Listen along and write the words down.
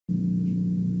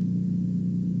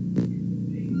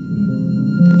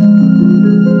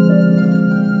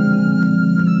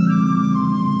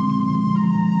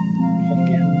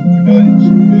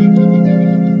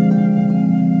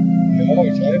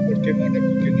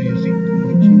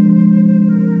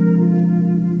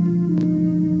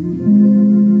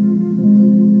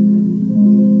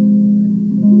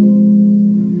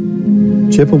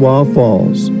Chippewa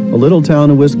Falls, a little town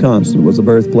in Wisconsin, was the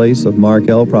birthplace of Mark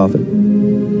L. Prophet.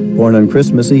 Born on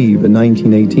Christmas Eve in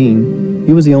 1918,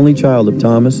 he was the only child of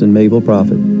Thomas and Mabel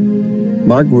Prophet.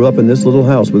 Mark grew up in this little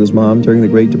house with his mom during the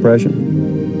Great Depression.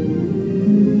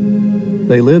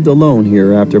 They lived alone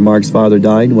here after Mark's father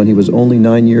died when he was only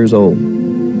 9 years old.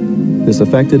 This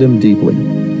affected him deeply.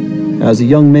 As a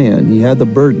young man, he had the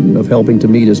burden of helping to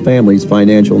meet his family's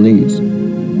financial needs.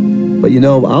 But you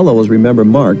know, I'll always remember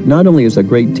Mark not only as a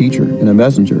great teacher and a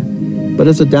messenger, but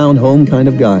as a down-home kind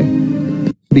of guy.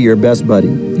 He'd be your best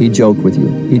buddy. He'd joke with you.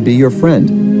 He'd be your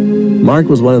friend. Mark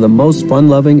was one of the most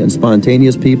fun-loving and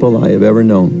spontaneous people I have ever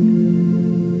known.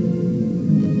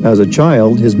 As a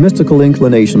child, his mystical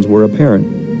inclinations were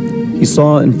apparent. He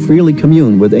saw and freely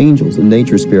communed with angels and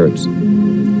nature spirits.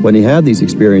 When he had these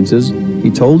experiences,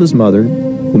 he told his mother,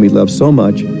 whom he loved so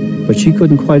much, but she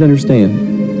couldn't quite understand.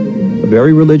 A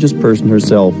very religious person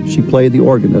herself, she played the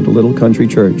organ at a little country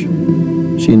church.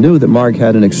 She knew that Mark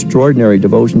had an extraordinary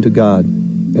devotion to God,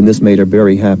 and this made her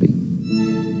very happy.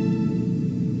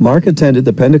 Mark attended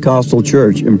the Pentecostal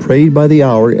church and prayed by the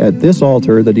hour at this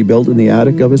altar that he built in the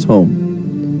attic of his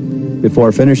home.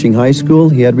 Before finishing high school,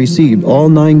 he had received all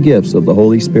 9 gifts of the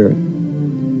Holy Spirit.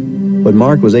 When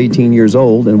Mark was 18 years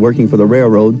old and working for the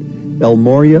railroad, El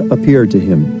Moria appeared to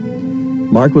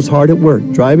him. Mark was hard at work,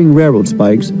 driving railroad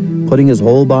spikes, putting his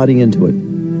whole body into it.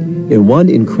 In one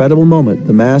incredible moment,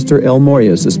 the master El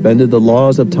Moria suspended the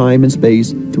laws of time and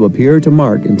space to appear to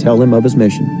Mark and tell him of his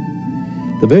mission.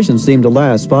 The vision seemed to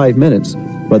last 5 minutes,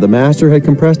 but the master had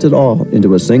compressed it all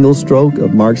into a single stroke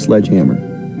of Mark's sledgehammer.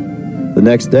 The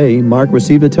next day, Mark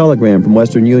received a telegram from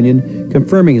Western Union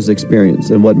confirming his experience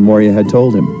and what Moria had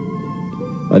told him.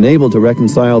 Unable to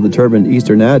reconcile the turbaned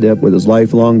Eastern adept with his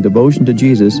lifelong devotion to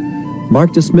Jesus,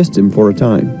 Mark dismissed him for a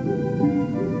time.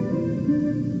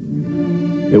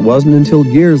 It wasn't until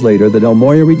years later that El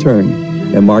Moria returned,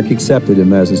 and Mark accepted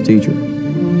him as his teacher.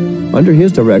 Under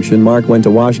his direction, Mark went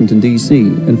to Washington, D.C.,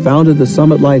 and founded the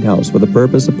Summit Lighthouse for the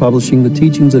purpose of publishing the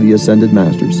teachings of the Ascended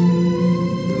Masters.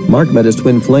 Mark met his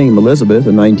twin flame, Elizabeth,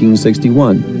 in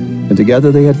 1961, and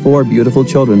together they had 4 beautiful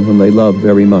children whom they loved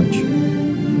very much.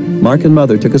 Mark and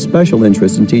Mother took a special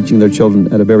interest in teaching their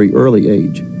children at a very early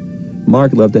age.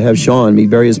 Mark loved to have Sean meet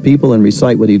various people and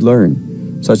recite what he'd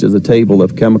learned, such as the table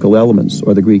of chemical elements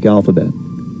or the Greek alphabet.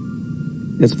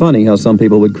 It's funny how some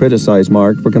people would criticize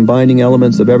Mark for combining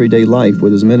elements of everyday life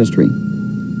with his ministry,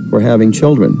 for having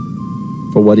children,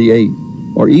 for what he ate,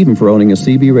 or even for owning a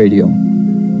CB radio.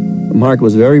 Mark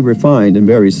was very refined and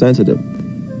very sensitive,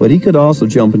 but he could also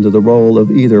jump into the role of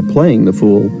either playing the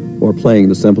fool or playing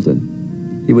the simpleton.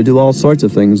 He would do all sorts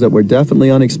of things that were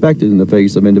definitely unexpected in the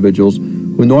face of individuals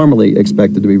who normally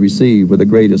expected to be received with the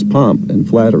greatest pomp and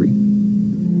flattery.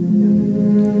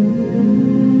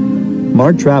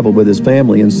 Mark traveled with his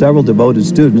family and several devoted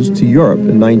students to Europe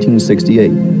in 1968.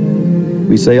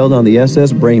 We sailed on the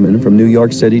SS Bremen from New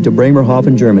York City to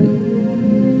Bremerhaven, Germany.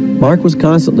 Mark was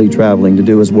constantly traveling to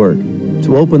do his work,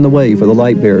 to open the way for the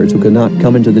light bearers who could not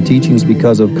come into the teachings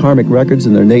because of karmic records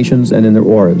in their nations and in their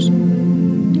auras.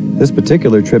 This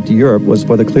particular trip to Europe was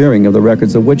for the clearing of the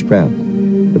records of witchcraft,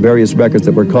 the various records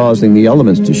that were causing the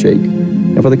elements to shake,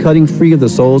 and for the cutting free of the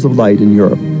souls of light in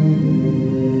Europe.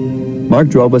 Mark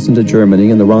drove us into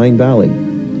Germany and the Rhine Valley.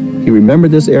 He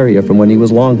remembered this area from when he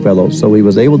was Longfellow, so he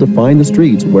was able to find the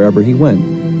streets wherever he went.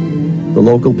 The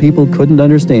local people couldn't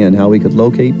understand how he could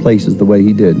locate places the way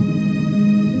he did.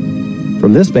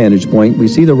 From this vantage point, we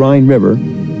see the Rhine River,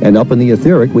 and up in the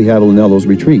etheric, we have Lanello's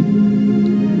retreat.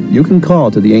 You can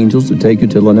call to the angels to take you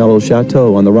to Lanello's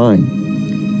chateau on the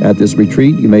Rhine. At this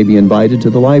retreat, you may be invited to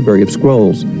the Library of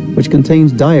Scrolls, which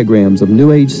contains diagrams of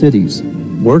New Age cities,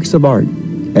 works of art,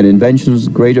 and inventions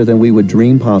greater than we would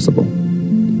dream possible.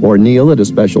 Or kneel at a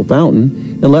special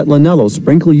fountain and let Lanello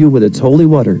sprinkle you with its holy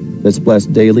water that's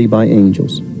blessed daily by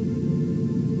angels.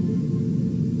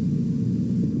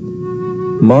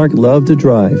 Mark loved to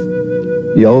drive.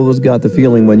 You always got the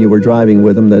feeling when you were driving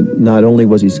with him that not only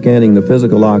was he scanning the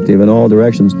physical octave in all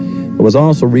directions, but was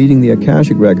also reading the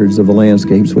Akashic records of the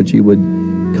landscapes which he would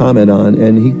comment on,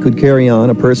 and he could carry on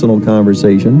a personal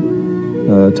conversation,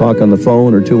 talk on the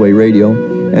phone or two-way radio,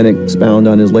 and expound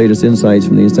on his latest insights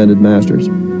from the Ascended Masters.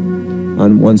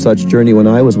 On one such journey when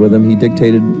I was with him, he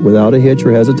dictated without a hitch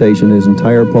or hesitation his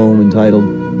entire poem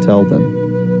entitled Tell Them.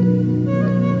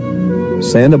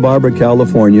 Santa Barbara,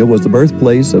 California was the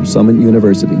birthplace of Summit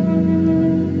University.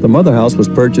 The Mother House was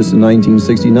purchased in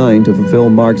 1969 to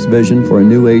fulfill Mark's vision for a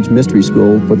New Age mystery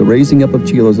school for the raising up of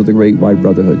Chilos of the Great White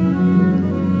Brotherhood.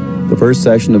 The first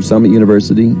session of Summit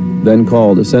University, then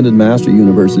called Ascended Master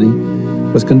University,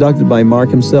 was conducted by Mark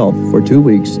himself for 2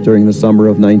 weeks during the summer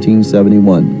of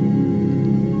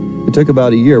 1971. It took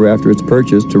about a year after its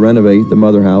purchase to renovate the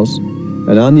Mother House,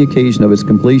 and on the occasion of its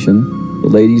completion, the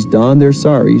ladies donned their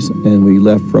saris and we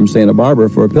left from Santa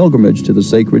Barbara for a pilgrimage to the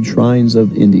sacred shrines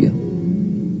of India.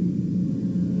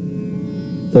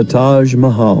 The Taj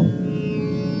Mahal.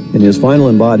 In his final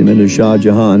embodiment as Shah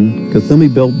Jahan,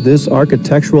 Kuthumi built this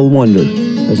architectural wonder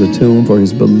as a tomb for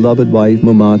his beloved wife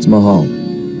Mumtaz Mahal.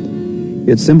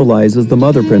 It symbolizes the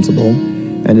mother principle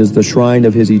and is the shrine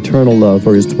of his eternal love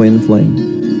for his twin flame.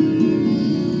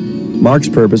 Mark's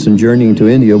purpose in journeying to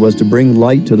India was to bring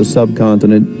light to the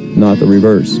subcontinent, not the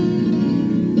reverse.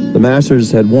 The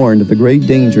Masters had warned of the great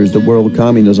dangers that world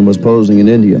communism was posing in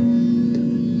India.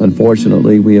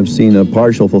 Unfortunately, we have seen a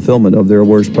partial fulfillment of their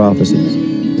worst prophecies.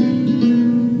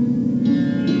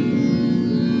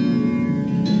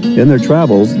 In their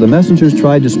travels, the messengers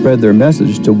tried to spread their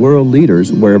message to world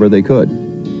leaders wherever they could.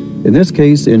 In this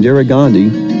case, Indira Gandhi,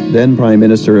 then Prime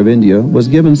Minister of India, was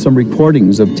given some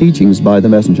recordings of teachings by the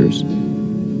messengers.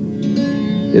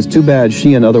 It's too bad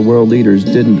she and other world leaders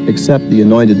didn't accept the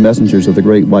anointed messengers of the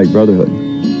Great White Brotherhood.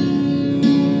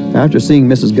 After seeing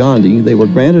Mrs. Gandhi, they were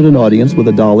granted an audience with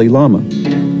the Dalai Lama.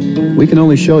 We can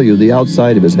only show you the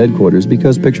outside of his headquarters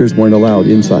because pictures weren't allowed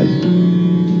inside.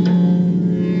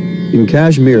 In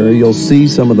Kashmir, you'll see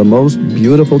some of the most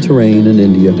beautiful terrain in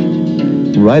India.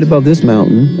 Right above this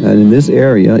mountain and in this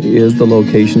area is the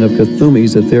location of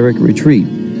Kuthumi's etheric retreat,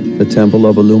 the Temple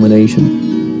of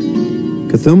Illumination.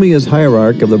 Kuthumi is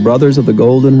hierarch of the Brothers of the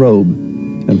Golden Robe,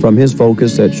 and from his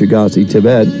focus at Shigasi,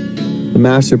 Tibet, the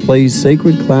Master plays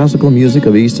sacred classical music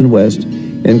of East and West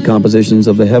and compositions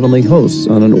of the heavenly hosts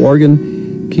on an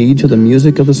organ keyed to the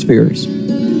music of the spheres.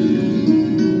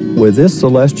 With this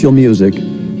celestial music,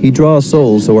 he draws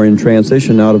souls who are in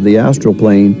transition out of the astral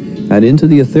plane and into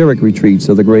the etheric retreats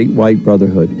of the Great White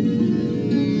Brotherhood.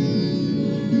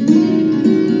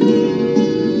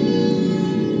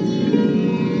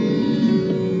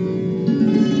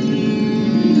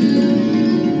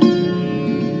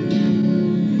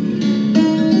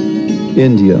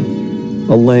 India,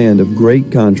 a land of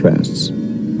great contrasts,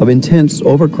 of intense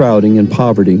overcrowding and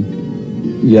poverty,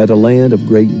 yet a land of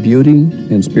great beauty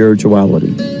and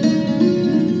spirituality.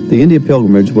 The India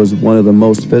pilgrimage was one of the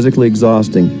most physically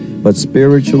exhausting but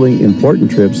spiritually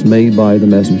important trips made by the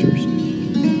messengers.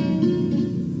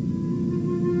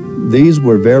 These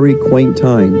were very quaint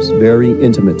times, very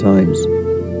intimate times.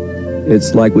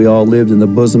 It's like we all lived in the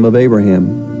bosom of Abraham.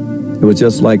 It was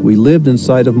just like we lived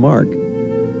inside of Mark.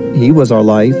 He was our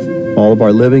life, all of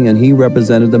our living, and he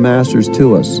represented the Masters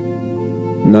to us.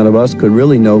 None of us could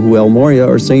really know who El Morya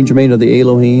or Saint Germain or the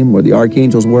Elohim or the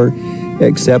archangels were,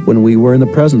 except when we were in the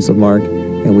presence of Mark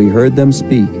and we heard them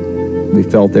speak. We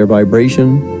felt their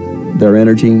vibration, their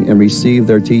energy, and received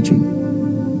their teaching.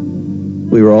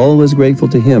 We were always grateful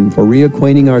to him for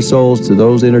reacquainting our souls to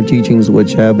those inner teachings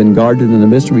which have been guarded in the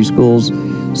mystery schools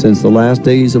since the last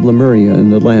days of Lemuria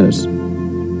and Atlantis.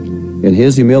 In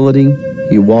his humility,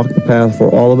 he walked the path for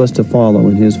all of us to follow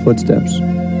in his footsteps.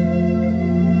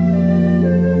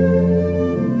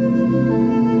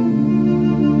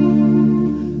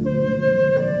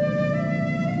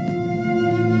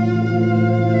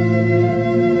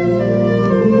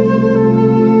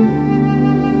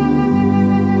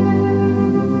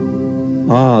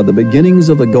 The beginnings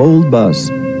of the Gold Bus.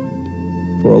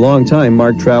 For a long time,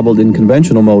 Mark traveled in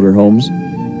conventional motorhomes,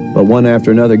 but one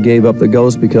after another gave up the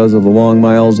ghost because of the long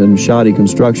miles and shoddy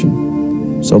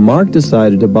construction. So Mark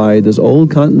decided to buy this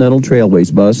old Continental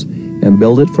Trailways bus and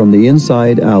build it from the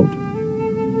inside out.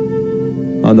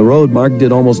 On the road, Mark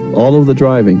did almost all of the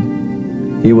driving.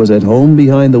 He was at home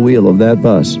behind the wheel of that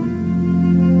bus.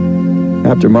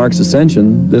 After Mark's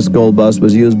ascension, this gold bus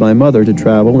was used by Mother to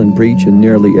travel and preach in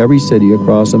nearly every city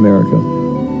across America.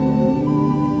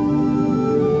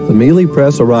 The Mealy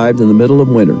Press arrived in the middle of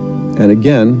winter, and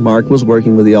again, Mark was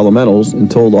working with the elementals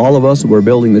and told all of us who were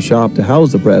building the shop to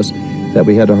house the press that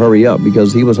we had to hurry up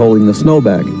because he was holding the snow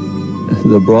back.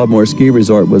 The Broadmoor Ski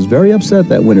Resort was very upset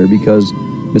that winter because,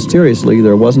 mysteriously,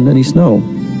 there wasn't any snow.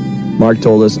 Mark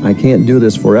told us, "I can't do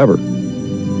this forever."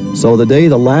 So the day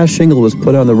the last shingle was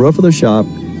put on the roof of the shop,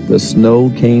 the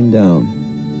snow came down.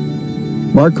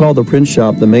 Mark called the print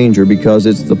shop the manger because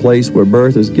it's the place where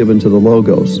birth is given to the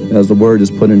logos, as the word is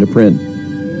put into print.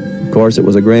 Of course, it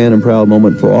was a grand and proud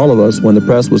moment for all of us when the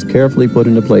press was carefully put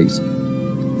into place.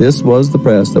 This was the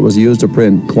press that was used to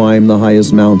print Climb the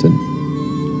Highest Mountain.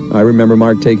 I remember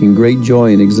Mark taking great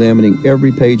joy in examining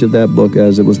every page of that book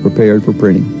as it was prepared for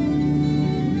printing.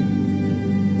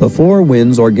 The Four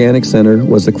Winds Organic Center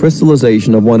was the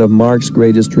crystallization of one of Mark's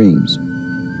greatest dreams.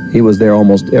 He was there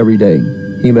almost every day.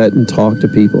 He met and talked to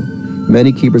people.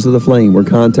 Many keepers of the flame were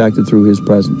contacted through his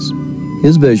presence.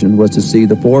 His vision was to see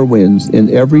the Four Winds in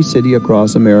every city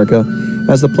across America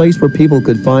as a place where people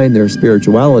could find their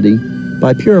spirituality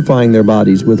by purifying their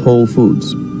bodies with whole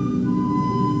foods.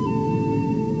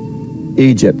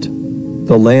 Egypt,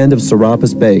 the land of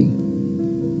Serapis Bey.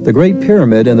 The Great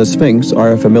Pyramid and the Sphinx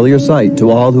are a familiar sight to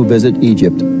all who visit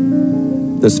Egypt.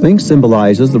 The Sphinx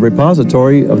symbolizes the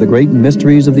repository of the great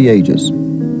mysteries of the ages.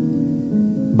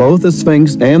 Both the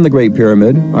Sphinx and the Great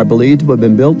Pyramid are believed to have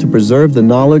been built to preserve the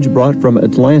knowledge brought from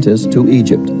Atlantis to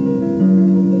Egypt.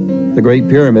 The Great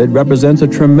Pyramid represents a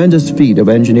tremendous feat of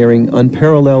engineering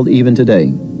unparalleled even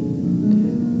today.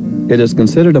 It is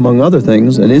considered, among other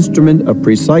things, an instrument of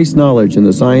precise knowledge in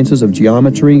the sciences of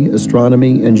geometry,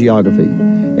 astronomy, and geography,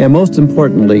 and most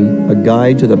importantly, a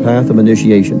guide to the path of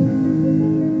initiation.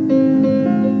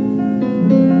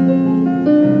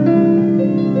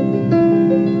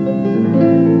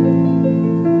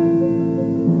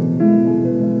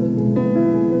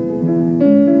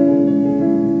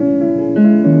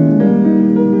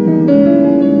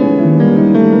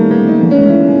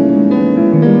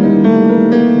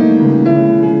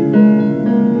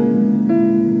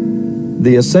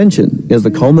 The Ascension is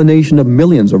the culmination of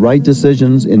millions of right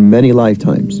decisions in many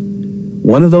lifetimes.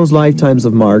 One of those lifetimes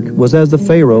of Mark was as the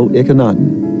pharaoh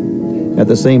Akhenaten. At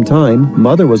the same time,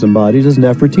 Mother was embodied as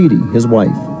Nefertiti, his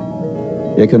wife.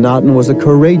 Akhenaten was a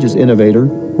courageous innovator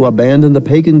who abandoned the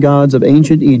pagan gods of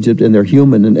ancient Egypt in their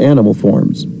human and animal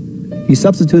forms. He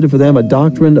substituted for them a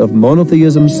doctrine of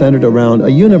monotheism centered around a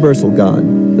universal god,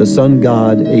 the sun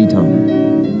god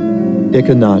Aton.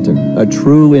 Akhenaten, a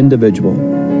true individual,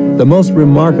 the most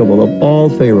remarkable of all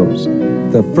pharaohs,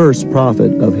 the first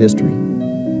prophet of history.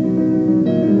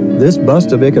 This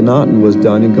bust of Akhenaten was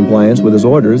done in compliance with his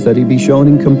orders that he be shown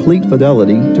in complete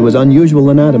fidelity to his unusual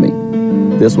anatomy.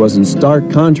 This was in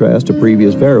stark contrast to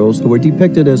previous pharaohs who were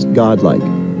depicted as godlike.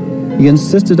 He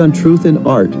insisted on truth in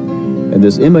art, and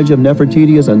this image of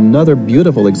Nefertiti is another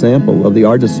beautiful example of the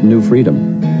artist's new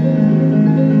freedom.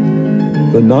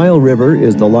 The Nile River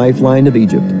is the lifeline of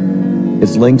Egypt.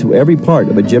 It's linked to every part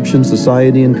of Egyptian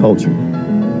society and culture.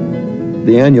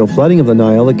 The annual flooding of the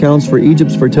Nile accounts for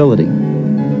Egypt's fertility.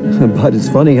 But it's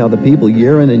funny how the people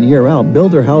year in and year out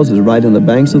build their houses right on the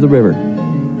banks of the river.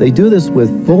 They do this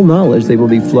with full knowledge they will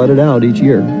be flooded out each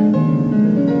year.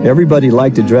 Everybody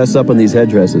liked to dress up in these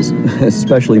headdresses,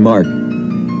 especially Mark.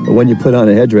 But when you put on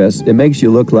a headdress, it makes you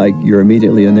look like you're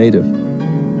immediately a native.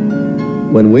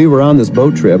 When we were on this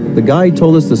boat trip, the guide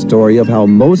told us the story of how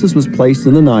Moses was placed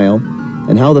in the Nile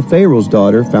and how the Pharaoh's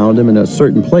daughter found him in a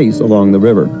certain place along the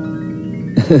river.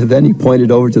 Then he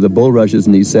pointed over to the bulrushes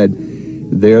and he said,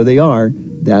 "There they are.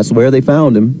 That's where they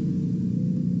found him."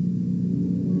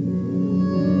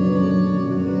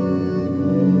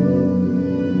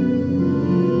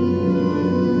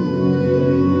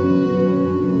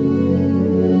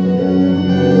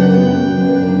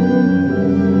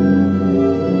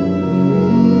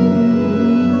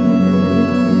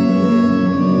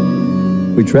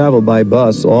 We traveled by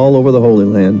bus all over the Holy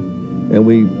Land, and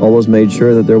we always made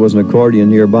sure that there was an accordion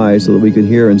nearby so that we could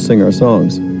hear and sing our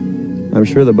songs. I'm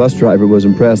sure the bus driver was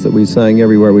impressed that we sang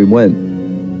everywhere we went.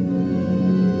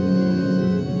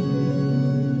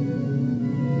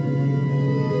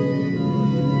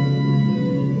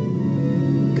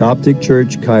 Coptic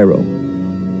Church, Cairo.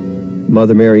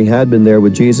 Mother Mary had been there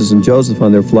with Jesus and Joseph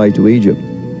on their flight to Egypt.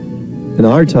 In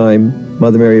our time,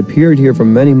 Mother Mary appeared here for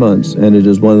many months, and it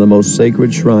is one of the most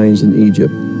sacred shrines in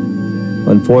Egypt.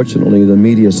 Unfortunately, the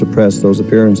media suppressed those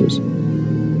appearances.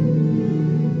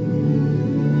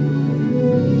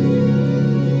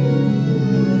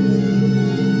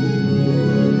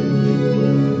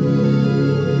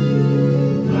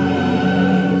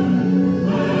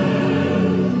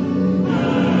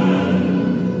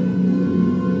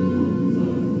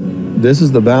 This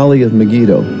is the Valley of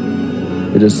Megiddo.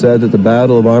 It is said that the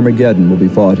Battle of Armageddon will be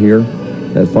fought here,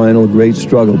 that final great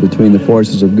struggle between the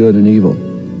forces of good and evil.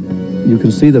 You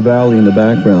can see the valley in the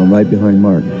background right behind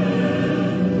Mark.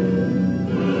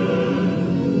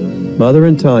 Mother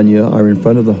and Tanya are in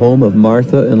front of the home of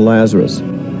Martha and Lazarus.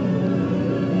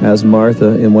 As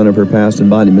Martha, in one of her past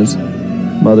embodiments,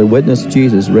 Mother witnessed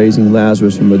Jesus raising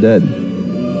Lazarus from the dead.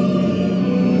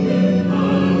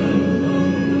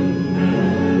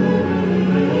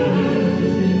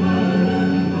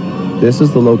 This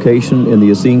is the location in the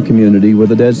Essene community where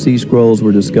the Dead Sea Scrolls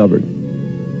were discovered.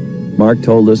 Mark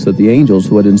told us that the angels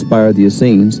who had inspired the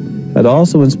Essenes had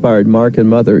also inspired Mark and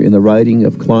Mother in the writing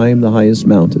of Climb the Highest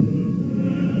Mountain.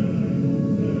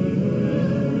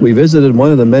 We visited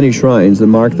one of the many shrines that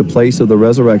mark the place of the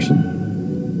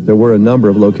resurrection. There were a number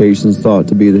of locations thought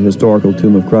to be the historical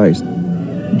tomb of Christ.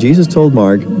 Jesus told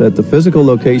Mark that the physical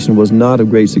location was not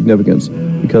of great significance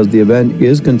because the event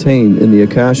is contained in the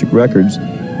Akashic records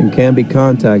and can be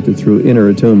contacted through inner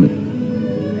attunement.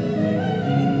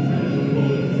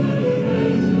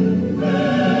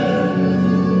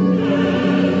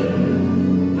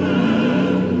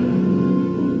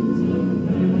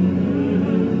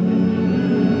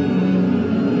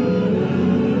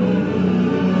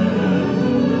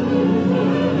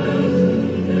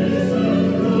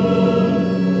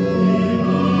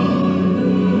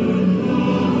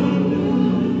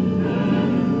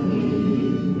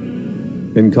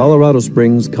 In Colorado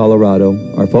Springs, Colorado,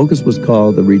 our focus was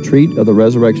called the Retreat of the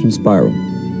Resurrection Spiral.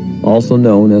 Also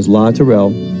known as La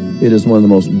Terrell, it is one of the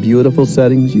most beautiful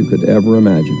settings you could ever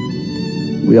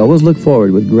imagine. We always look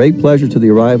forward with great pleasure to the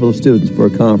arrival of students for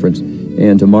a conference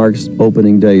and to Mark's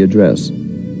opening day address.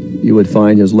 You would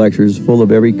find his lectures full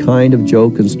of every kind of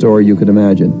joke and story you could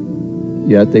imagine,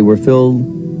 yet they were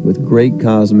filled with great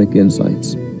cosmic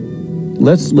insights.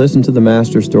 Let's listen to the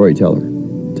master storyteller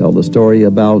tell the story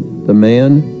about the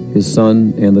man, his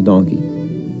son, and the donkey.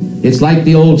 It's like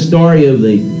the old story of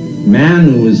the man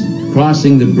who was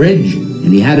crossing the bridge,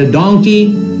 and he had a donkey,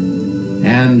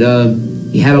 and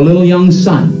he had a little young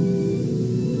son.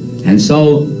 And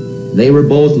so they were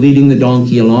both leading the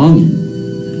donkey along,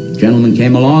 and the gentleman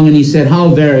came along and he said, "How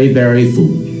very, very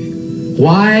foolish.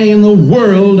 Why in the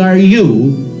world are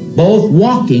you both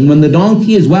walking when the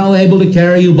donkey is well able to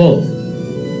carry you both?"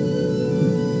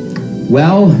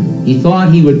 Well, he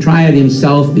thought he would try it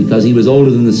himself because he was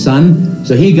older than the son,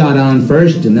 so he got on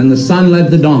first, and then the son led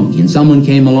the donkey, and someone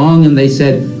came along and they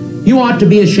said, "You ought to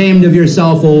be ashamed of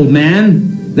yourself, old man.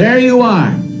 There you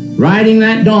are, riding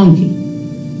that donkey.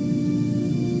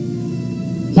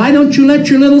 Why don't you let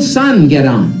your little son get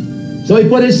on?" So he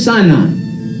put his son on.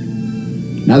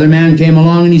 Another man came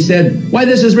along and he said, "Why,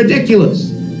 this is ridiculous."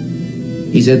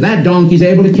 He said, "That donkey's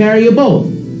able to carry you both."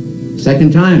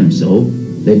 Second time, so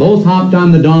they both hopped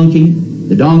on the donkey.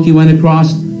 The donkey went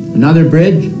across another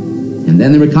bridge, and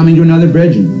then they were coming to another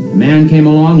bridge, and a man came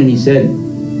along and he said,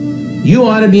 "You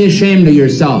ought to be ashamed of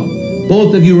yourself,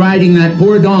 both of you riding that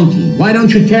poor donkey. Why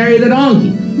don't you carry the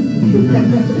donkey?"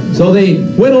 So they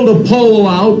whittled a pole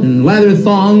out and leather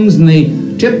thongs, and they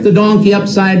tipped the donkey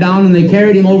upside down, and they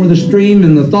carried him over the stream,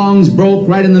 and the thongs broke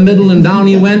right in the middle, and down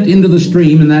he went into the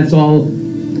stream, and that's all.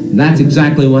 That's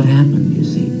exactly what happened, you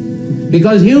see.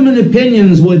 Because human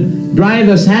opinions would drive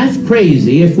us half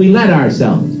crazy if we let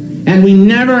ourselves. And we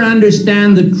never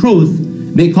understand the truth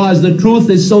because the truth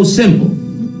is so simple.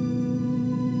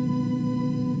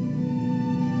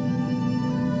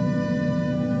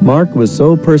 Mark was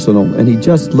so personal, and he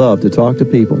just loved to talk to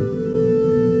people.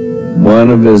 One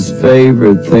of his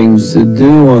favorite things to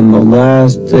do on the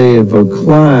last day of a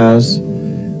class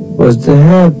was to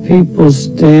have people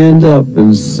stand up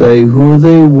and say who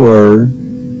they were,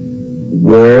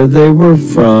 where they were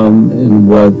from, and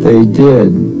what they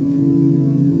did.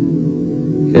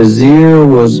 His ear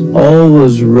was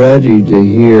always ready to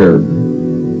hear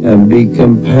and be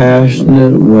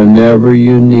compassionate whenever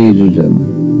you needed him.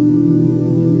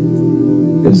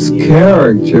 His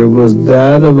character was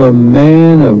that of a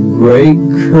man of great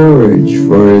courage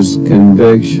for his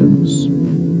convictions.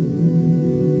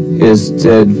 His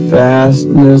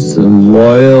steadfastness and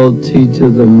loyalty to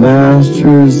the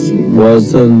masters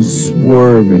was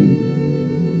unswerving.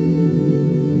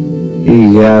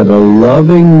 He had a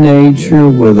loving nature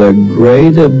with a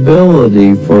great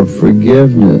ability for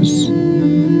forgiveness.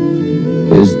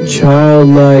 His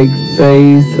childlike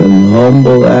faith and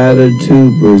humble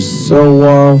attitude were so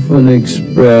often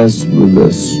expressed with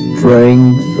the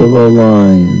strength of a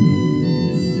lion.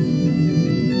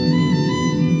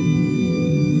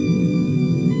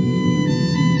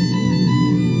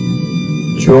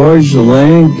 George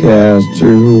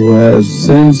Lancaster, who has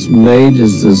since made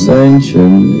his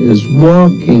ascension, is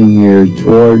walking here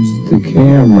towards the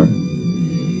camera.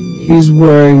 He's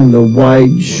wearing the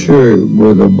white shirt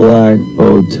with a black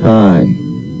bow tie.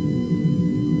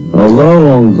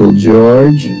 Hello, Uncle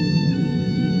George.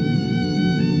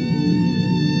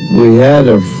 We had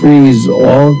to freeze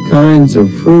all kinds of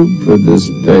fruit for this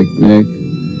picnic,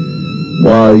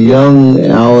 while young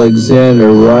Alexander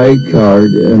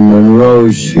Reichard and Monroe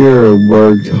Shearer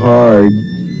worked hard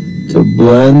to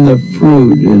blend the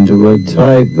fruit into a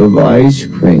type of ice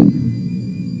cream.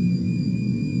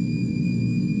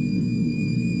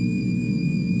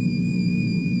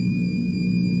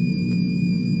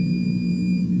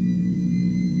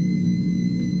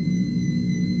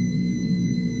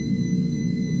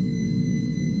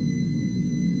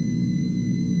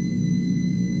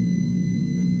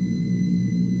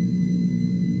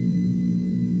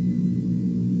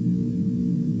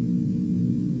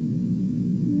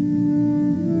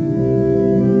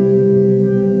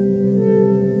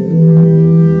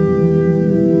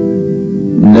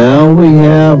 we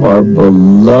have our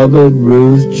beloved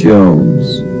Ruth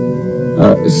Jones.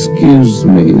 Excuse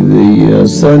me, the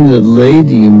Ascended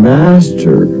Lady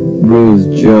Master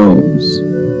Ruth Jones.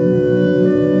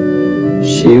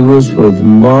 She was with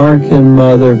Mark and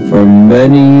Mother for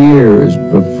many years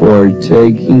before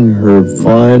taking her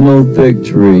final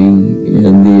victory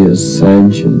in the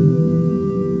Ascension.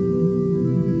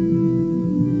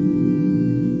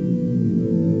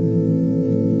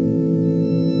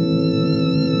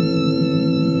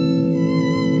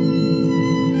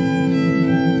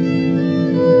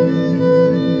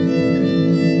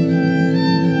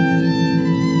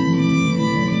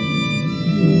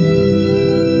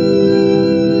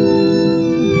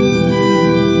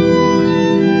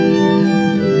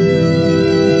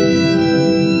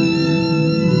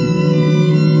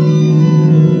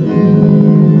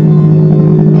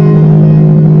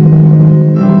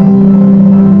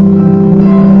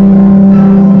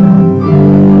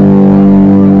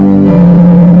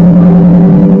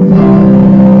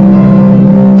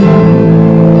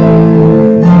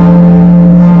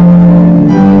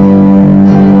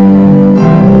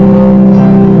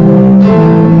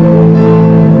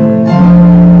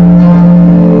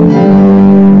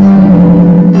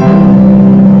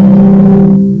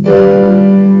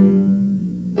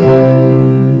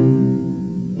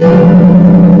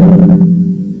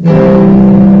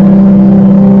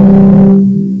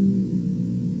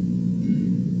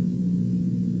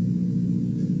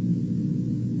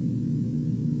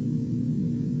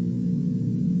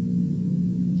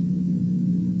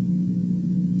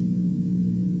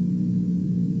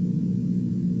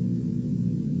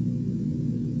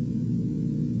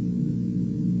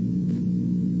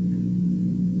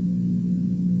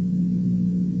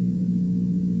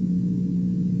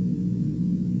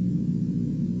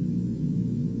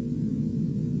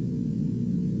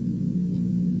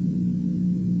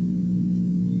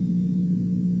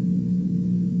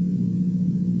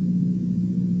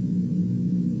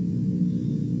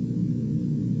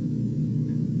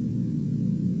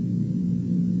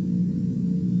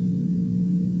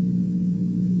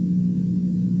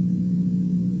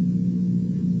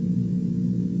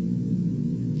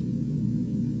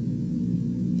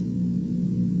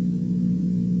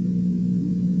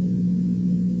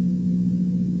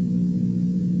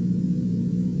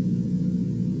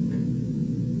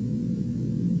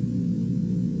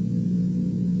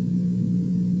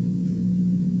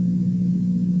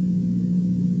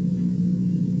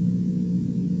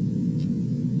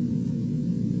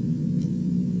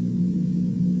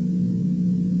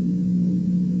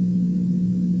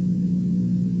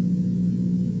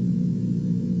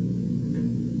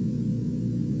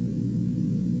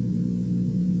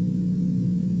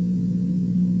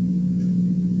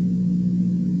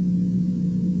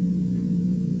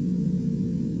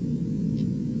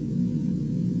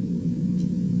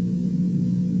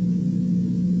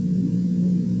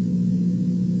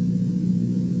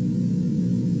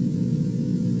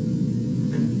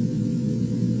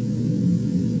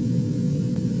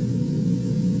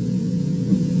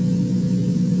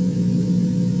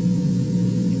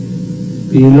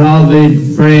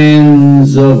 Beloved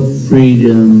friends of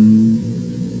freedom,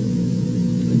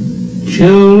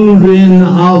 children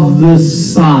of the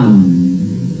sun,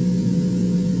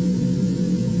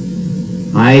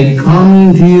 I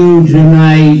come to you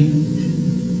tonight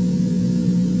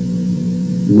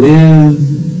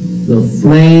with the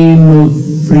flame of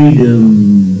freedom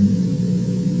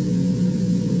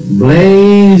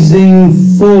blazing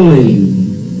fully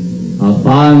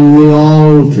upon the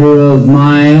altar of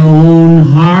my own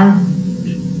heart,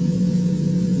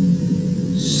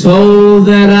 so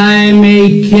that I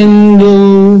may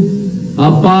kindle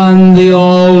upon the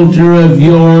altar of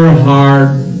your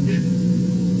heart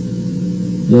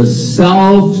the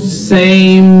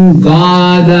self-same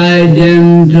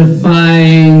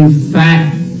God-identifying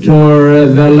factor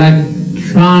of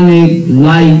electronic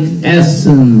light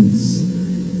essence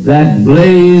that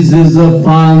blazes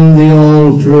upon the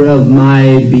altar of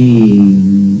my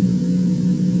being.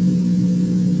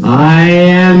 I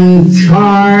am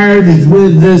charged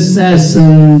with this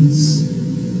essence.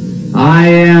 I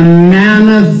am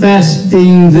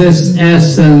manifesting this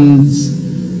essence.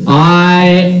 I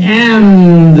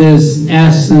am this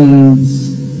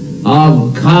essence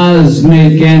of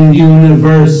cosmic and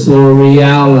universal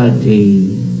reality.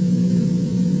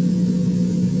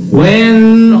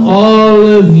 When all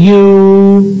of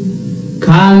you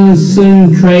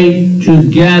concentrate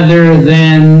together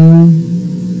then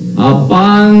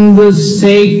upon the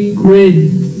sacred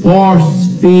force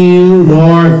field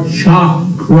or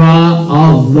chakra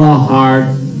of the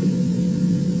heart,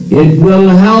 it will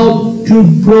help to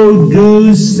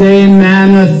produce a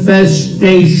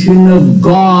manifestation of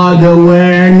God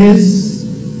awareness,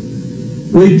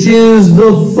 which is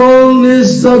the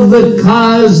fullness of the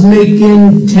cosmic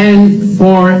intent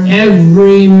for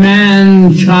every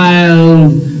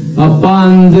man-child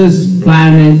upon this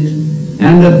planet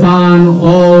and upon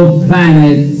all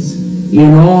planets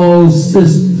in all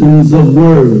systems of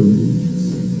worlds.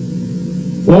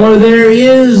 For there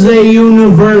is a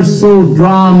universal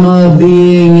drama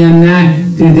being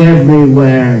enacted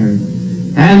everywhere,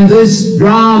 and this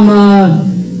drama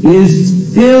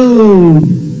is filled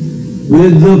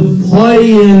with the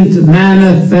poignant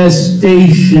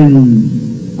manifestation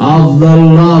of the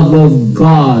love of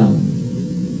God.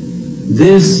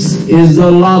 This is a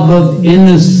love of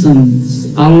innocence,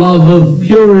 a love of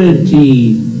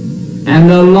purity,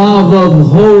 and a love of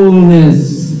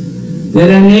wholeness that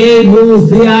enables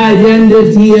the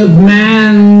identity of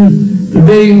man to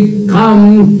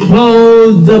become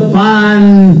clothed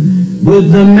upon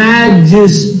with the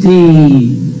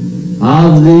majesty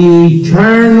of the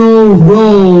eternal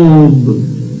robe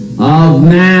of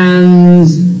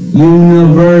man's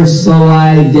universal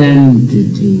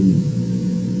identity.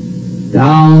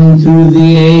 Down through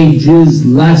the ages,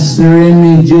 lesser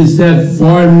images have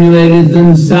formulated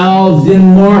themselves in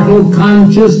mortal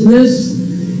consciousness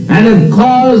and have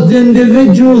caused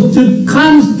individuals to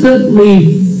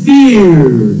constantly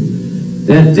fear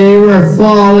that they were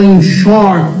falling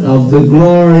short of the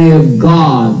glory of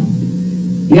God.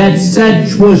 Yet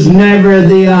such was never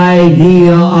the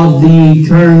idea of the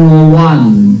Eternal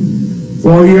One.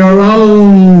 For your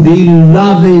own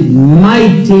beloved,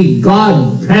 mighty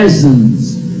God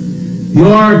presence,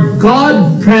 your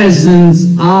God presence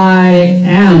I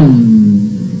am,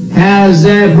 has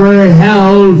ever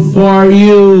held for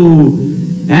you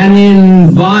an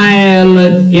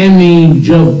inviolate image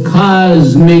of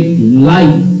cosmic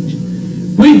light,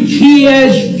 which he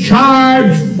has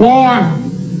charged forth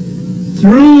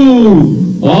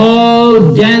through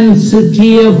all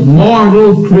density of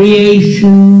mortal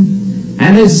creation,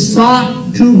 and has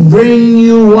sought to bring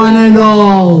you one and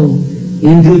all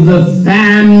into the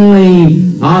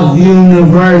family of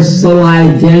universal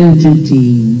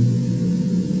identity,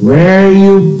 where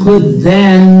you could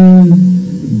then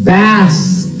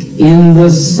bask in the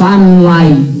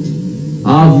sunlight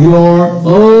of your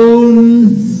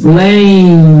own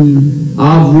flame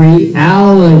of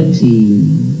reality.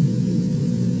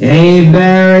 A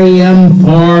very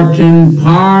important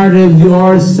part of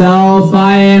yourself,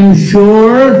 I am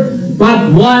sure,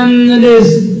 but one that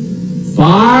is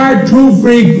far too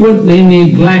frequently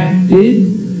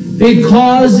neglected,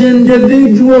 because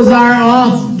individuals are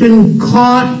often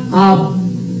caught up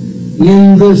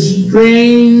in the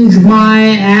strange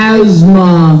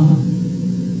miasma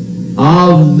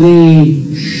of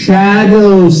the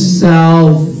shadow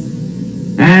self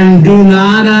and do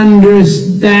not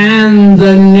understand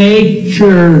the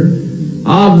nature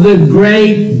of the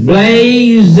great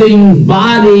blazing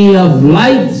body of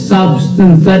light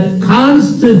substance that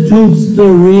constitutes the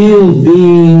real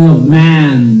being of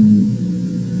man.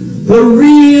 The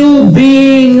real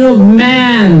being of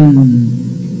man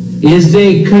is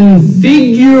a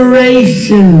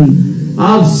configuration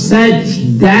of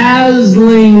such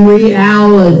dazzling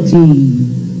reality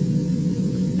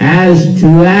as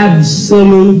to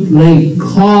absolutely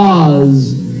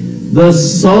cause the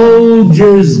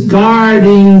soldiers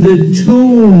guarding the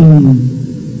tomb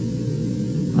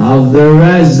of the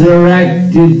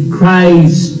resurrected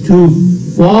Christ to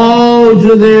fall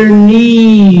to their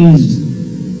knees,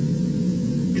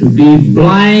 to be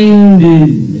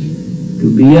blinded, to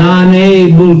be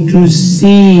unable to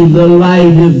see the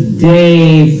light of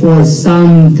day for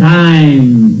some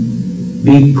time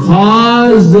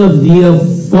because of the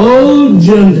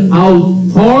effulgent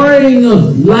outpouring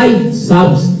of light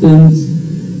substance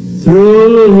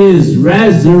through his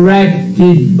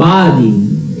resurrected body.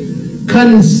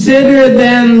 Consider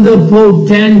then the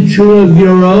potential of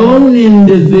your own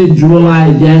individual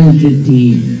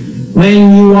identity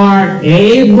when you are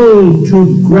able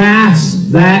to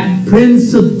grasp that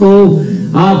principle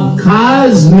of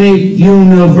cosmic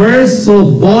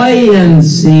universal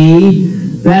buoyancy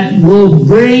that will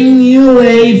bring you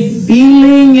a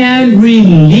feeling and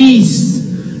release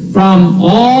from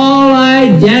all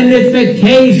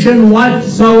identification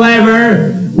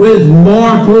whatsoever with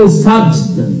mortal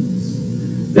substance,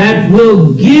 that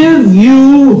will give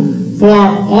you for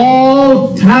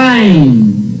all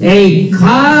time a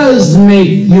cosmic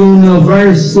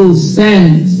universal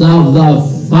sense of the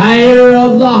fire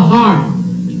of the heart.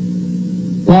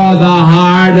 For the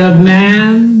heart of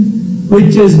man,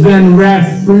 which has been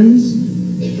referenced,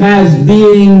 as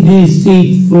being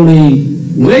deceitfully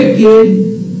wicked,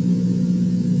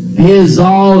 is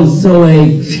also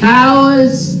a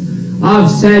chalice of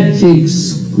such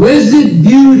exquisite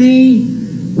beauty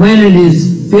when it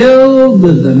is filled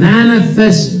with the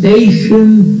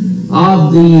manifestation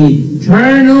of the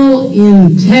eternal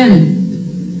intent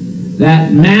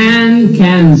that man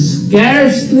can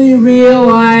scarcely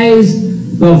realize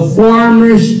the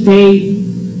former state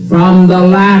from the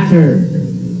latter.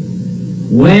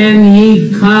 When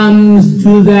he comes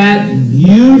to that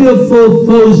beautiful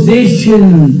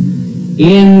position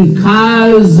in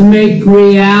cosmic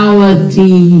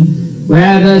reality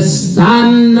where the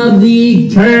Son of the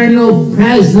eternal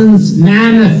presence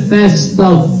manifests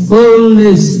the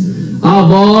fullness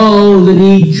of all that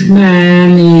each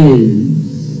man is.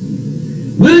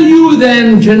 Will you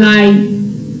then tonight,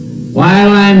 while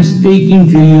I'm speaking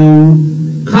to you,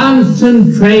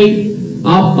 concentrate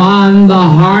upon the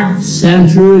heart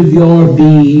center of your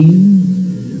being?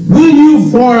 Will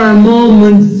you for a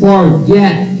moment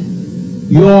forget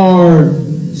your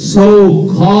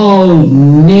so-called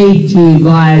native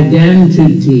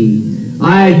identity,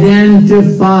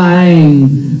 identifying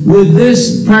with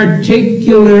this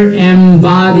particular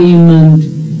embodiment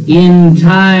in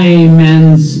time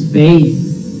and space?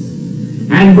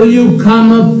 And will you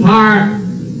come apart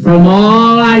from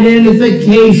all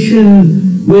identification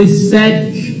with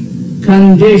such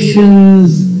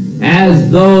conditions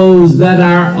as those that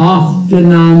are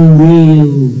often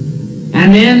unreal,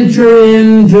 and enter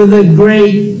into the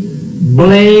great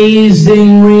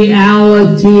blazing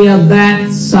reality of that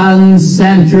sun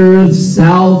center of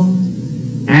self,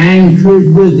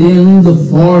 anchored within the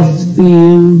force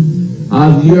field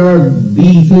of your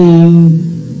beating,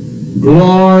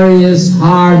 glorious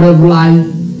heart of light?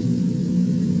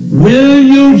 Will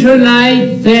you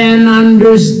tonight then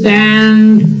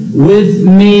understand with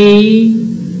me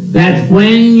that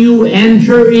when you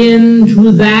enter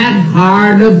into that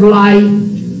heart of light,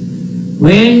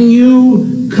 when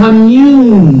you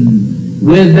commune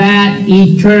with that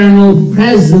eternal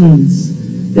presence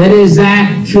that is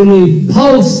actually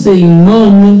pulsing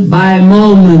moment by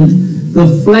moment the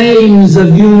flames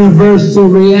of universal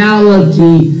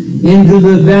reality into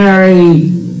the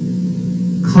very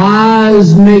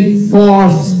cosmic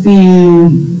force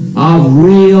field of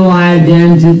real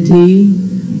identity,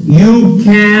 you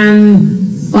can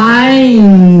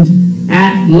find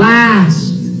at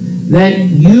last that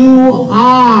you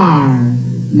are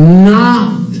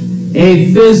not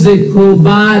a physical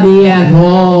body at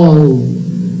all,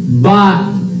 but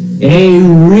a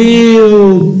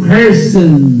real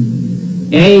person,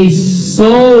 a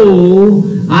soul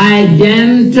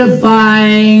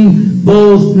identifying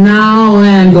both now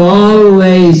and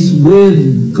always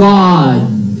with God,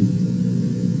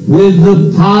 with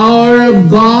the power of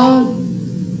God,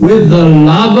 with the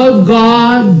love of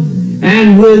God,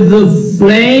 and with the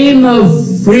flame of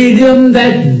freedom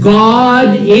that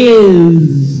God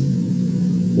is.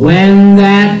 When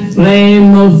that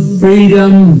flame of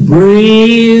freedom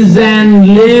breathes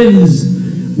and lives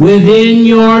within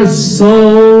your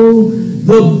soul,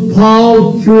 the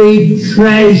paltry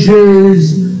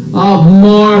treasures of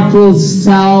mortal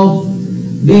self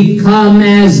become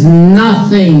as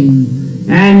nothing,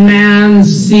 and man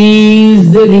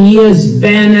sees that he has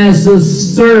been as a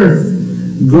serf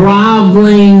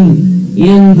groveling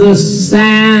in the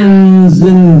sands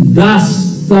and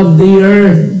dusts of the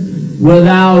earth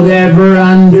without ever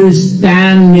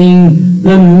understanding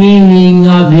the meaning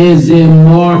of his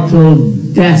immortal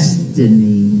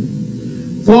destiny.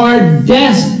 For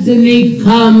destiny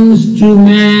comes to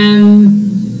man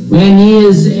when he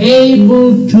is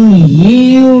able to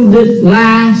yield at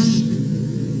last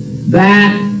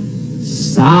that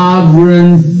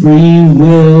sovereign free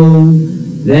will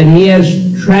that he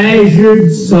has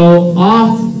treasured so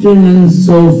often and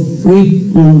so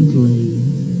frequently,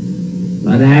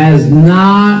 but has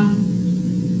not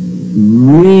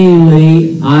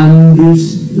really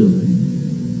understood.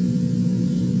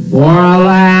 For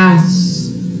alas,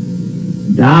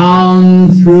 down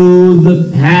through the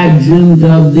pageant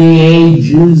of the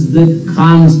ages that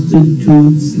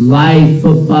constitutes life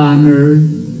upon earth,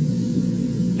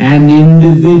 an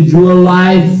individual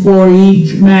life for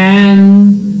each man,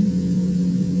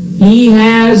 he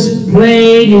has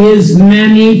played his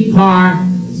many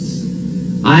parts,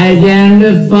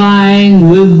 identifying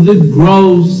with the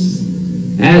gross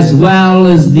as well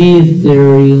as the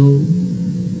ethereal.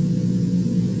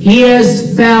 He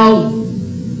has felt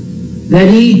that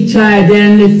each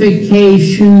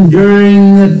identification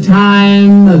during the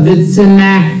time of its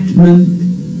enactment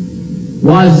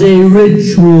was a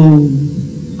ritual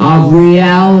of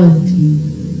reality.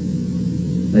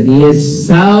 but he has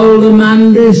seldom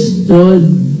understood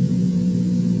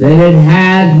that it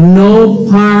had no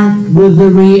part with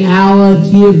the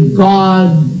reality of God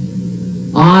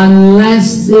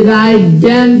unless it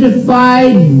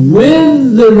identified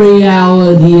with the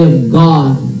reality of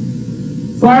God.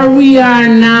 For we are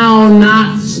now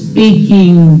not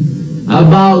speaking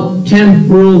about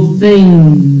temporal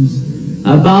things,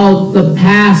 about the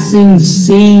passing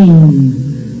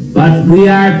scene, but we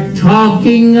are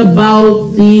talking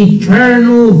about the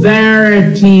eternal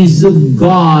verities of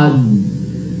God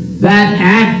that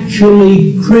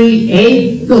actually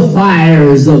create the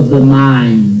fires of the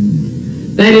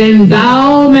mind, that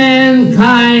endow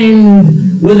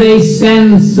mankind with a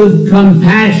sense of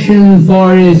compassion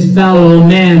for his fellow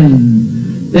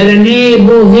men, that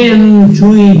enable him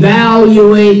to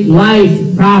evaluate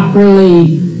life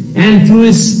properly and to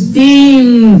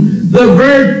esteem the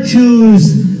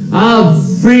virtues of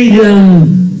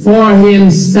freedom for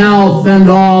himself and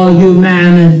all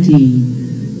humanity.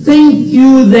 Think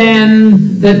you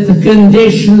then that the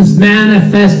conditions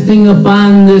manifesting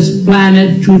upon this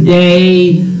planet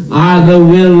today are the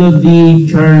will of the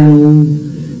eternal?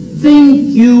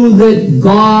 Think you that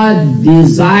God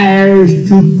desires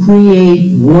to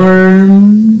create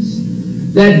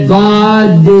worms? That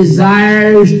God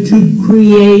desires to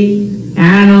create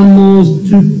animals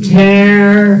to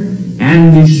tear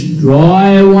and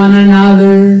destroy one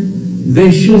another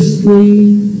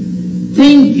viciously?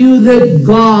 Think you that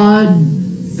God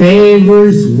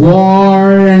favors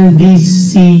war and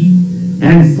deceit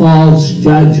and false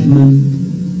judgment?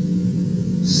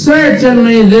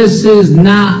 Certainly this is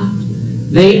not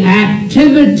the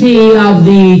activity of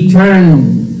the eternal,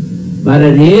 but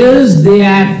it is the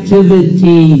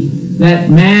activity that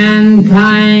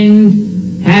mankind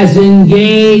has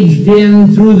engaged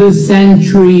in through the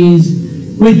centuries,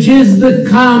 which is the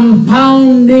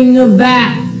compounding of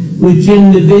that which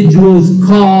individuals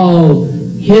call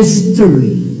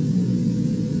history.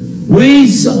 We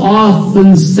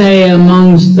often say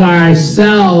amongst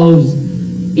ourselves,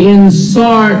 in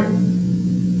sort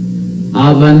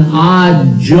of an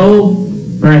odd joke,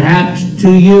 perhaps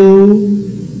to you,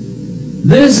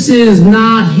 this is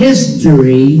not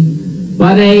history,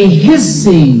 but a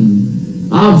hissing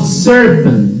of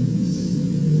serpents.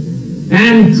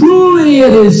 And truly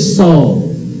it is so.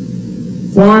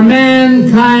 For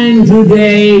mankind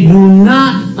today do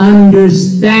not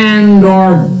understand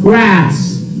or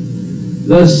grasp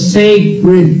the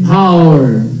sacred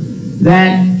power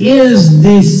that is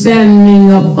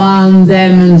descending upon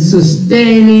them and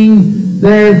sustaining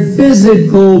their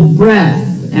physical breath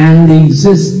and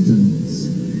existence.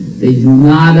 They do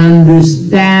not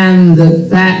understand that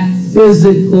that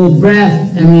physical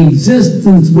breath and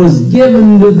existence was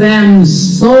given to them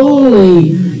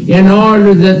solely in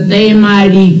order that they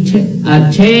might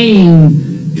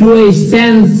attain to a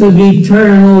sense of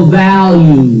eternal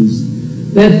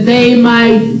values, that they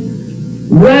might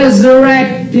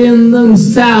resurrect in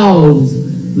themselves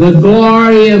the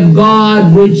glory of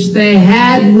God which they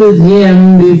had with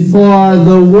him before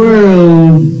the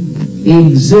world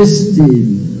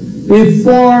existed,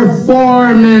 before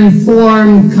form and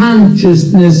form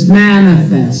consciousness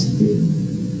manifested.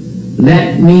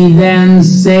 Let me then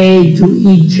say to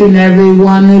each and every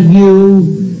one of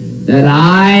you that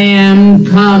I am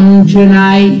come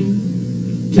tonight,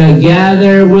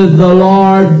 together with the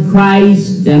Lord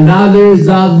Christ and others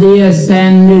of the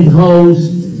ascended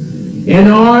host, in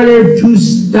order to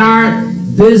start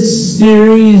this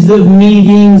series of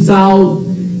meetings out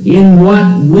in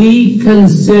what we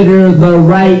consider the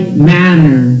right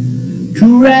manner,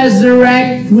 to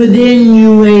resurrect within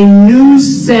you a new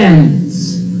sense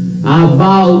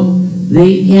about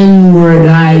the inward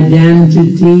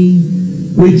identity,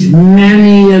 which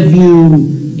many of you,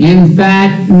 in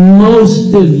fact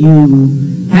most of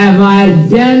you, have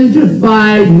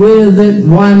identified with at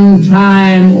one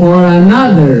time or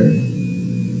another,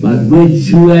 but which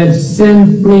you have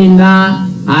simply not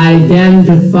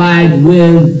identified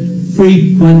with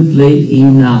frequently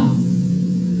enough.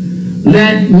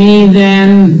 Let me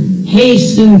then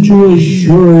hasten to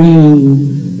assure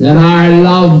you that our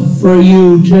love for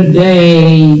you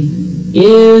today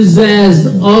is, as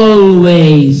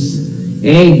always,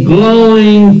 a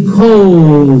glowing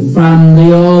coal from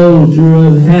the altar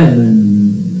of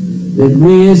heaven, that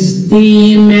we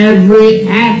esteem every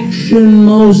action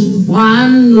most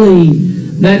fondly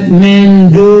that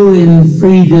men do in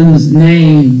freedom's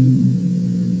name,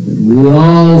 but we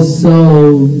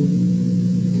also,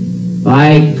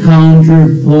 by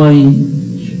counterpoint,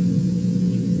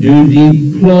 do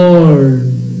deplore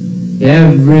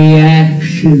every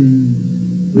action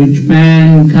which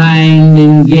mankind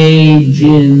engage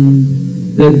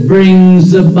in that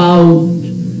brings about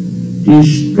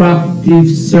destructive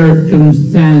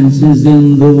circumstances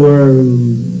in the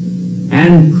world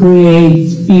and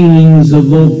creates feelings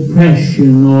of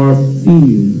oppression or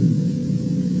fear.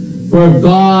 For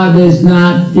God has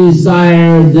not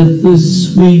desired that the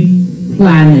sweet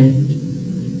planet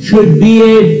should be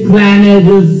a planet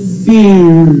of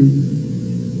fear,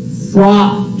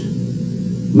 fraught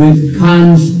with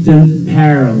constant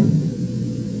peril.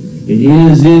 It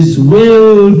is His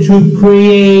will to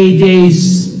create a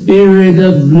spirit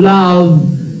of love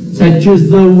such as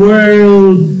the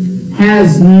world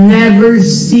has never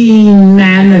seen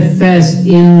manifest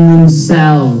in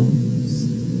themselves.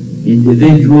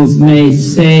 Individuals may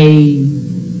say,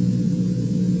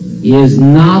 is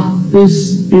not the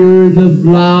spirit of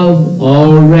love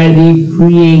already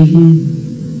created?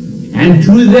 And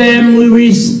to them we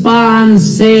respond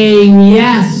saying,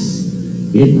 yes,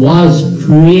 it was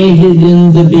created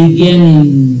in the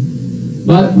beginning,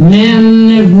 but men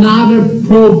have not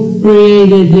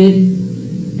appropriated it,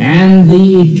 and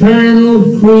the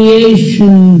eternal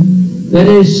creation that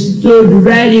has stood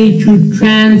ready to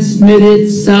transmit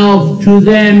itself to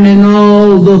them in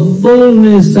all the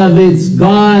fullness of its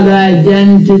God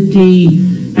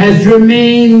identity has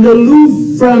remained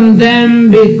aloof from them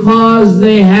because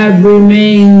they have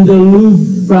remained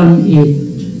aloof from it.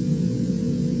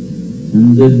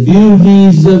 And the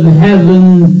beauties of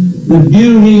heaven, the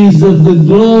beauties of the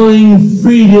glowing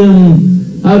freedom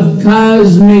of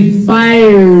cosmic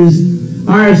fires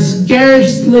are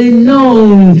scarcely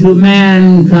known to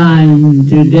mankind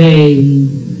today,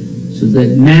 so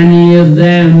that many of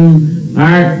them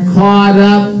are caught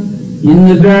up in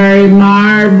the very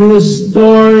marvelous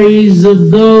stories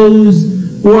of those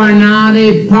who are not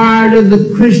a part of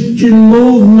the Christian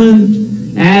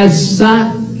movement as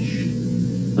such,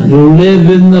 but who live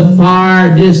in the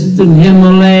far distant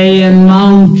Himalayan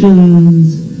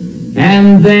mountains,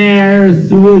 and there,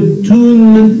 through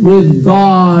attunement with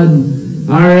God,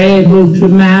 are able to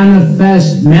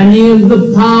manifest many of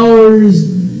the powers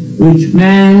which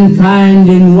mankind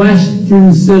in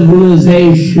Western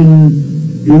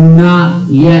civilization do not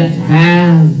yet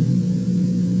have.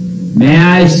 May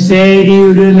I say to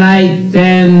you tonight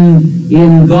then,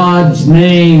 in God's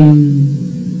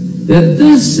name, that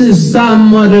this is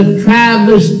somewhat a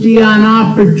travesty on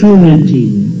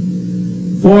opportunity.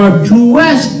 For to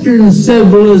Western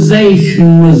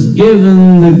civilization was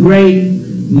given the great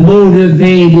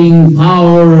motivating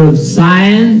power of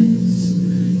science.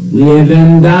 We have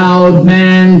endowed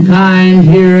mankind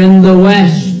here in the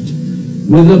West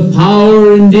with the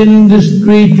power and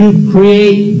industry to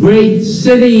create great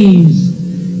cities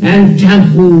and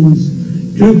temples,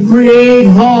 to create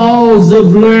halls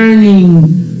of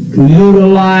learning, to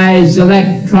utilize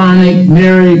electronic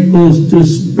miracles to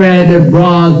spread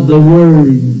abroad the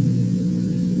word.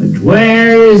 But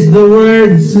where is the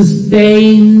word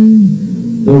sustained?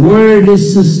 The word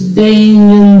is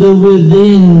sustained in the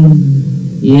within,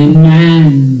 in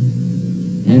man.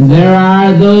 And there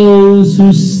are those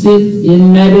who sit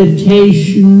in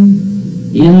meditation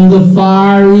in the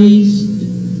Far East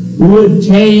who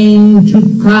attain to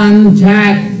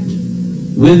contact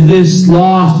with this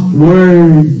lost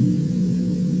word,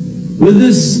 with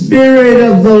the spirit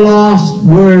of the lost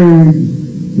word,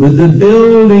 with the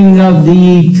building of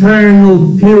the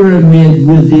eternal pyramid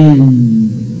within.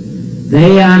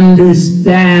 They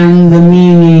understand the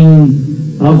meaning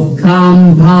of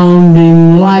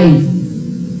compounding life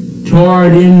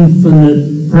toward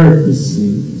infinite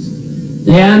purposes.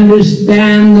 They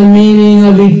understand the meaning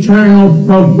of eternal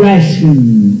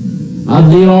progression, of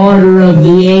the order of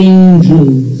the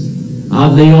angels,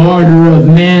 of the order of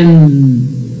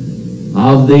men,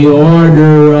 of the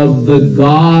order of the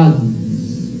gods.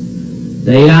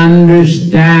 They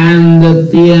understand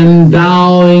that the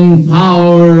endowing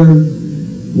power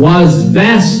was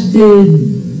vested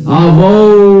of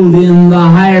old in the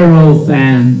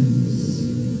Hierophants,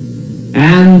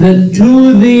 and that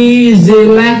to these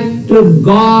elect of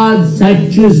God,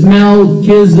 such as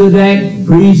Melchizedek,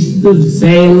 priest of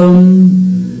Salem,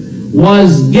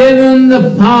 was given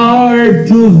the power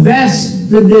to vest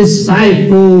the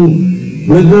disciple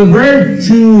with the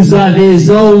virtues of his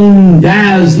own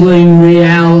dazzling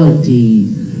reality,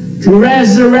 to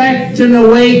resurrect and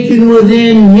awaken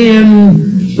within him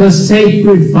the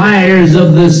sacred fires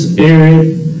of the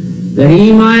Spirit, that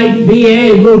he might be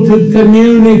able to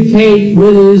communicate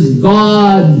with his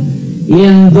God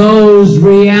in those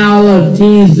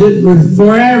realities that would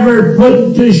forever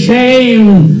put to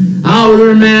shame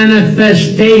outer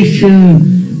manifestation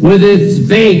with its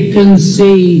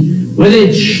vacancy, with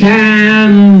its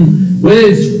sham, with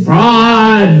its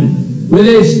fraud, with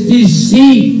its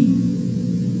deceit,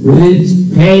 with its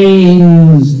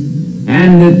pains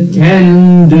and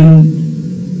attendant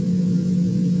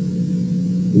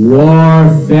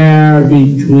warfare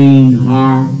between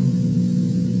hearts.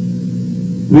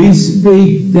 We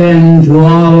speak then to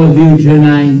all of you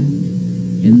tonight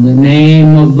in the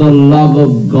name of the love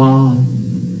of God,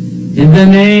 in the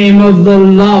name of the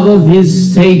love of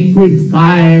His sacred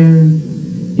fire,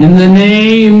 in the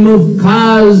name of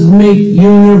cosmic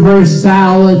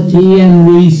universality, and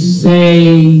we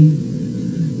say,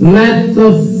 let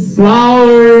the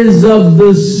flowers of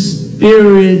the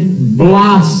Spirit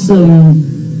blossom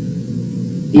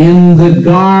in the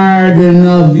garden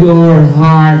of your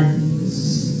hearts.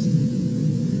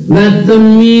 Let the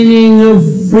meaning of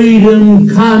freedom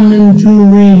come into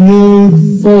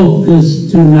renewed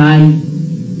focus tonight.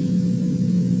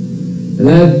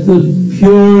 Let the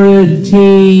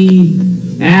purity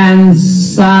and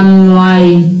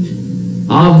sunlight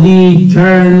of the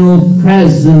eternal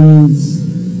presence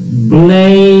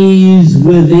blaze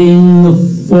within the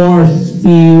force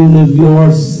field of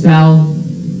yourself.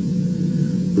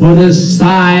 Put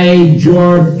aside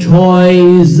your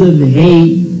toys of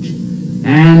hate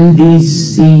and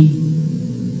deceit,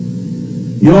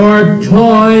 your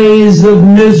toys of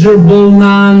miserable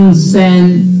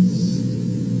nonsense,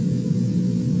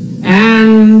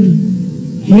 and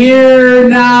hear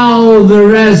now the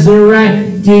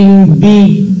resurrecting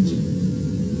beat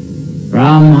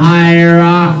from higher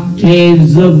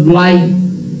octaves of light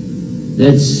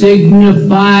that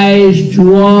signifies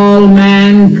to all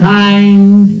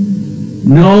mankind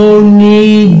no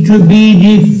need to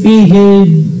be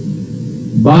defeated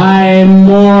by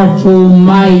mortal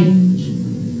might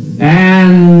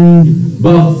and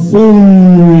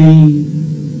buffoonery,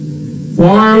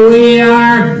 for we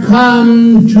are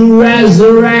come to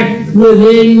resurrect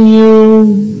within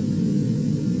you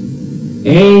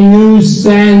a new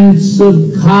sense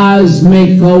of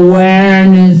cosmic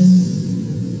awareness,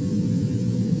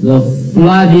 the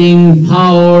flooding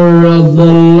power of the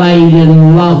light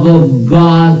and love of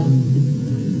God.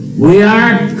 We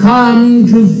are come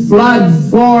to flood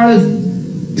forth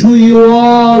to you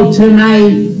all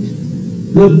tonight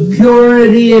the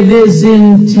purity of His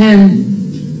intent.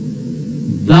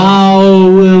 Thou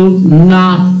wilt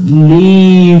not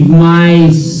leave my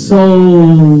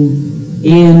soul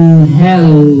in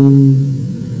hell,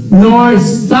 nor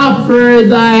suffer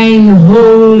thine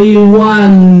Holy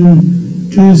One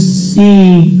to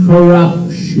see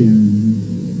corruption.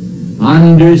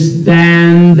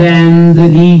 Understand then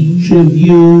that each of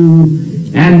you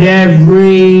and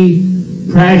every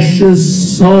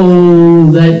precious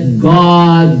soul that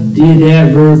God did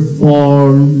ever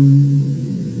form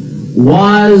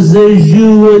was, as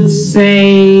you would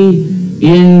say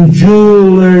in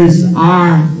jeweler's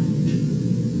art,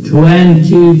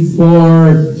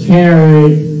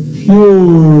 24-karat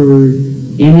pure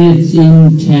in its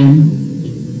intent.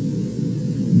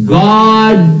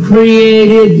 God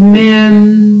created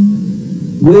men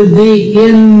with the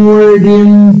inward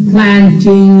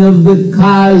implanting of the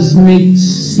cosmic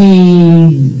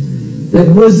seed that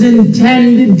was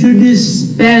intended to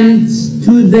dispense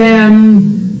to them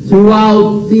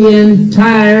throughout the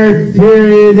entire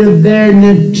period of their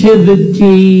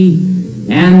nativity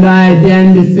and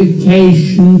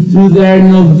identification, through their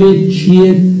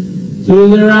novitiate, through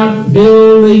their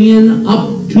upbuilding and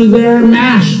up to their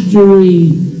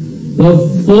mastery, the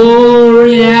full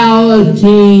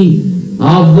reality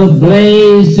of the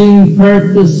blazing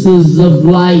purposes of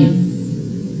life,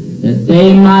 that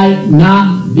they might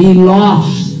not be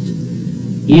lost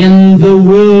in the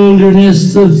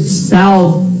wilderness of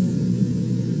self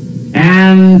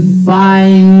and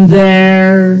find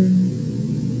there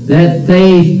that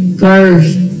they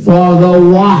thirst for the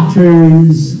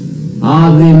waters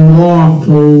of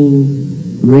immortal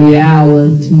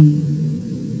reality.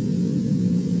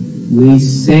 We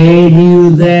say to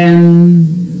you then,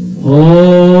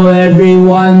 O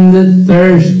everyone that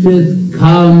thirsteth,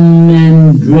 come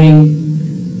and drink.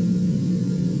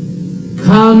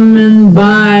 Come and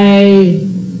buy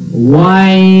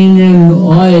wine and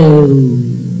oil.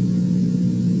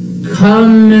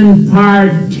 Come and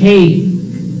partake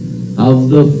of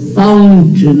the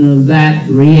fountain of that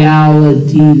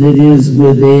reality that is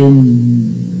within.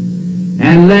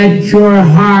 And let your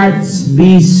hearts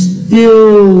be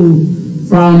still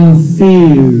from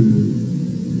fear.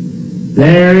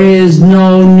 There is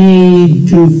no need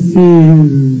to fear.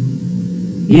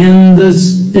 In the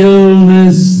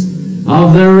stillness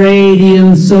of the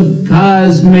radiance of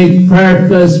cosmic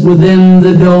purpose within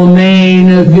the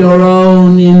domain of your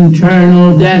own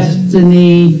internal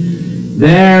destiny,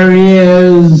 there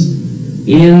is,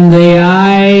 in the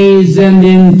eyes and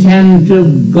intent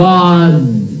of God,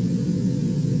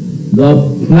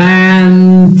 the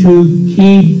plan to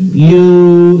keep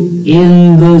you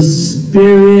in the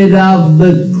Spirit of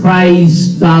the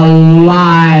Christ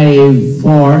alive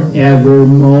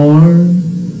forevermore.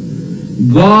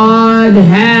 God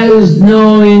has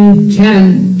no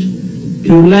intent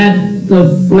to let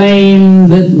the flame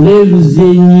that lives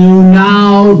in you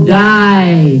now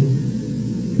die.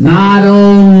 Not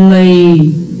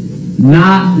only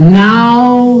not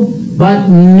now, but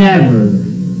never.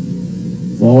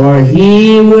 For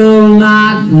He will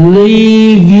not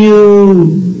leave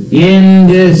you in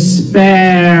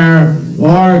despair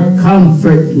or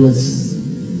comfortless.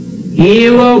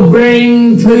 He will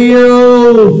bring to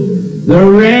you the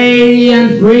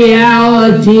radiant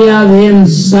reality of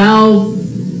Himself.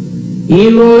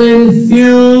 He will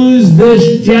infuse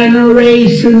this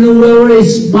generation who will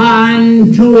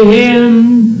respond to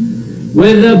Him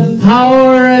with the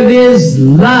power of His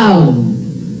love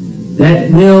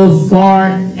that will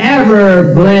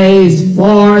forever blaze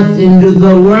forth into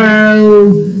the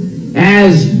world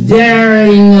as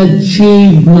daring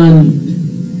achievement,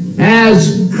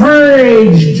 as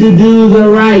courage to do the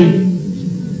right,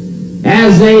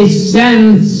 as a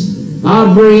sense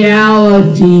of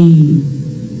reality,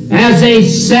 as a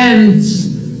sense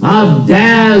of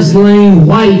dazzling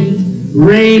white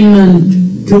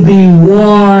raiment to be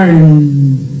worn.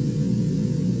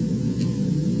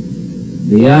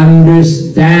 The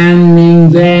understanding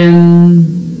then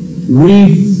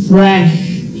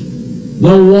refreshed,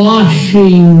 the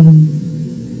washing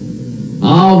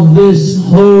of this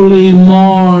holy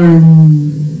morn,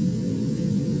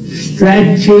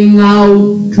 stretching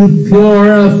out to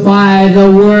purify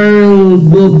the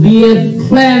world, will be a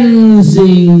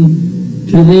cleansing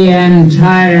to the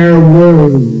entire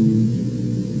world.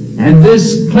 And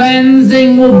this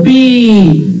cleansing will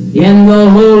be in the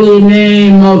holy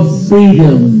name of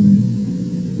freedom.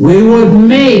 We would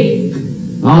make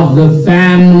of the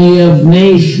family of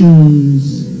nations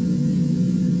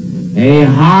a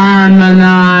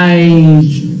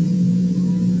harmonized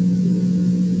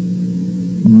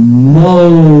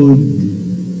mode,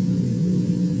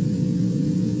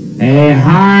 a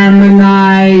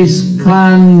harmonized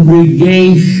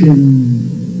congregation,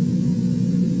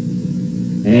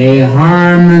 a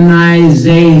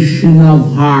harmonization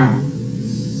of hearts.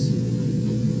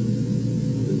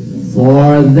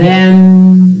 For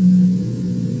then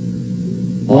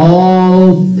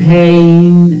all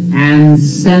pain and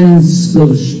sense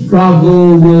of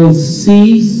struggle will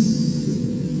cease,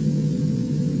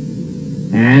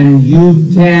 and you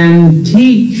can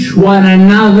teach one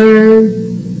another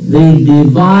the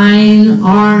divine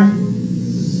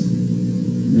arts,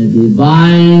 the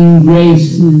divine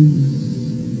graces,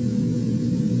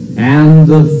 and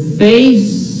the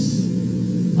face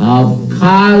of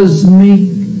cosmic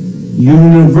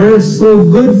universal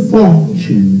good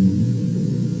fortune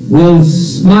will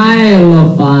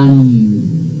smile upon you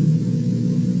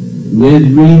with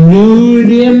renewed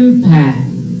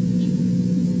impact.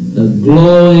 The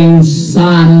glowing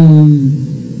sun,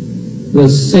 the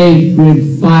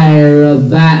sacred fire of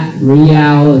that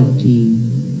reality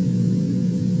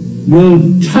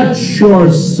will touch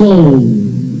your soul,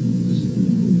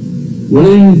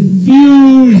 will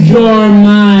infuse your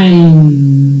minds,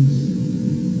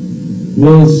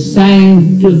 will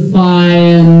sanctify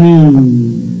anew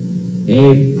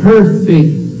a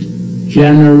perfect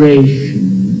generation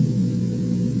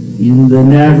in the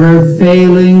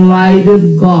never-failing light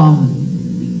of God.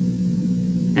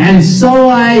 And so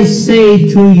I say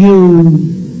to you,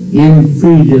 in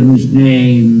freedom's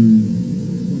name,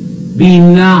 be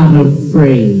not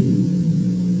afraid.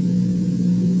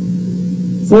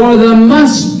 For the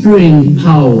mustering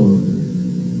power,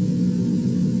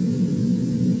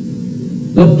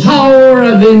 the power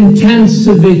of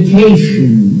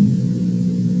intensification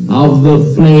of the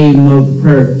flame of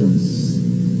purpose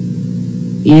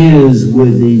is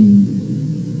within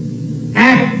you.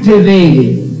 Activate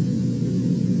it.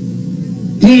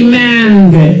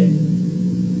 Demand it.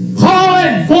 Call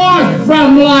it forth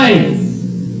from life.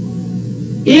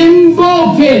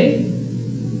 Invoke it.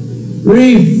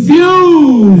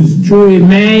 Refuse to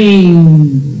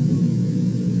remain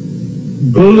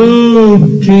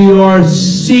glued to your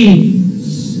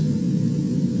seats,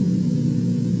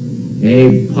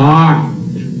 a part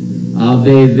of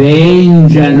a vain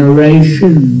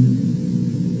generation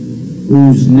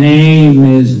whose name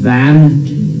is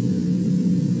vanity.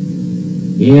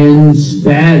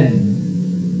 Instead,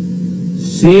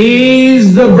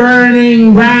 seize the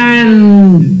burning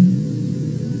brand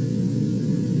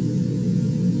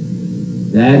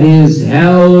that is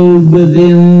held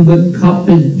within the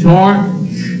cupped torch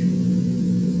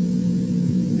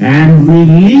and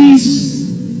release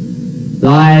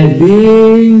thy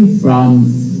being from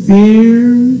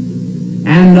fear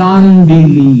and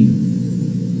unbelief.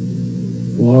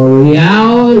 For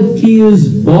reality is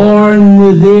born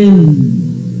within,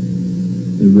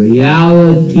 the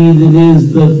reality that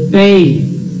is the faith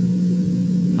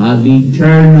of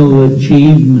eternal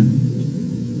achievement.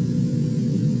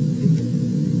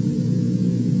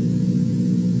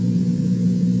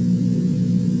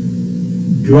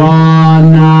 Draw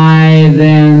nigh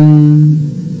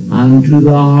then unto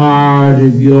the heart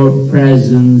of your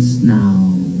presence now,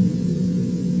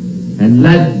 and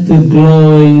let the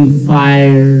glowing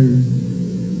fire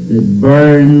that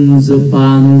burns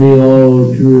upon the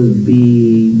altar of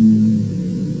being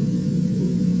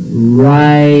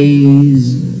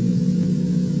rise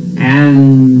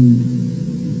and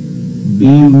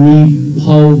be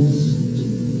repulsed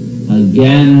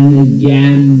again and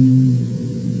again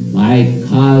by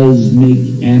cosmic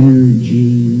energy.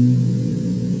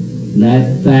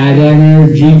 Let that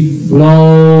energy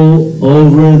flow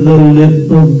over the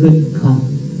lip of the cup,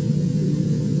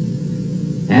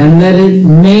 and let it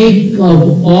make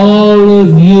of all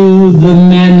of you the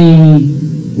many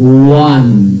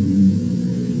one.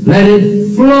 Let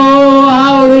it flow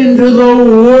out into the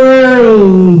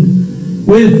world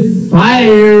with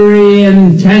fiery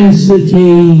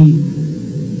intensity.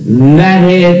 Let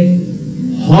it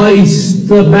hoist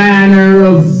the banner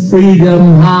of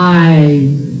freedom high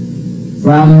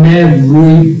from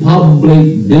every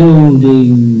public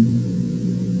building,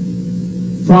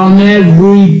 from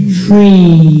every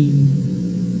tree,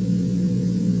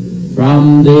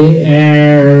 from the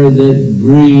air that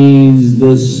breathes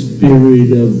the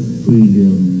spirit of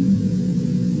freedom.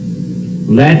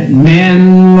 Let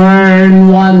men learn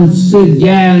once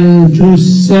again to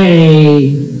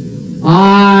say,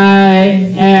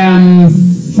 I am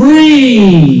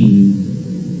free,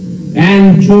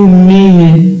 and to mean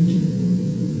it.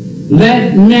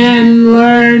 Let men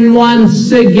learn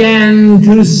once again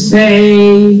to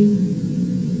say,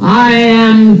 I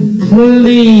am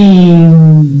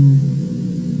clean,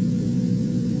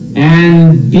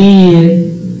 and be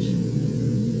it.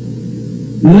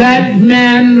 Let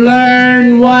men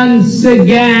learn once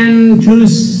again to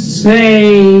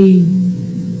say,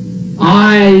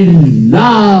 I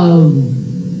love,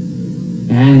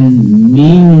 and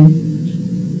mean it.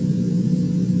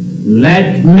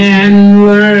 Let men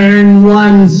learn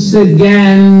once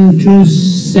again to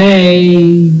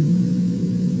say,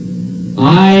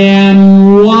 I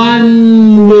am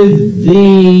one with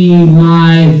thee,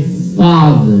 my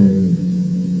Father,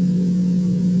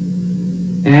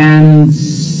 and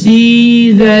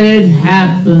see that it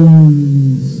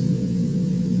happens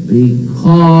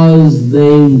because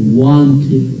they want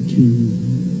it to.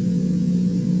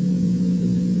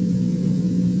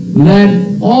 Let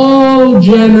all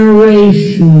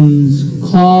generations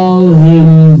call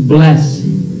him blessed.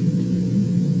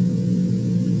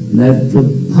 Let the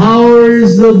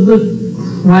powers of the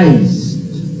Christ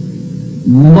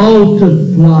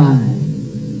multiply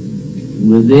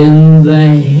within the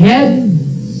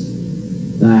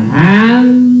heads, the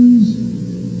hands,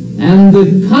 and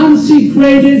the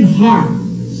consecrated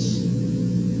hearts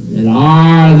that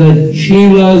are the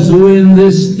chelas who in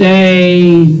this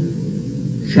day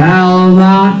shall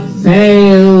not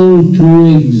fail to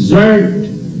exert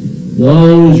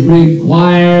those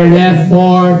required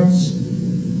efforts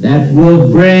that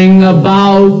will bring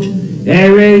about a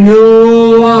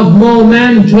renewal of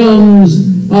momentums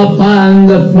upon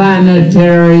the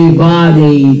planetary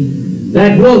body,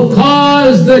 that will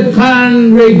cause the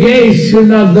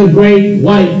congregation of the Great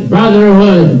White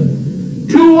Brotherhood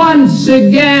to once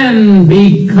again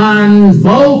be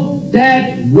convoked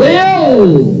at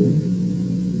will,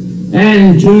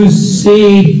 and to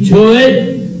see to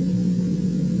it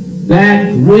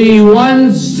that we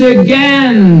once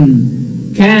again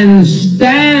can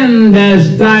stand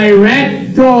as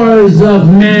directors of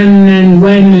men and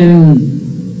women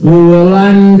who will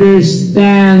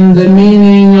understand the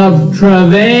meaning of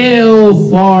travail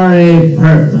for a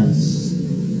purpose.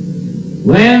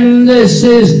 When this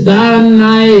is done,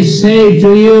 I say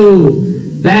to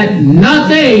you that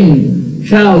nothing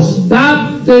shall stop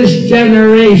this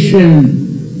generation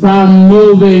from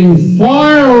moving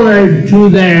forward to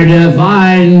their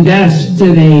divine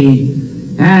destiny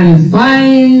and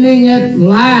finding at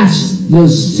last the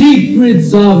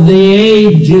secrets of the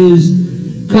ages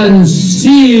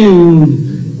concealed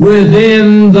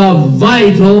within the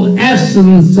vital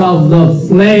essence of the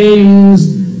flames,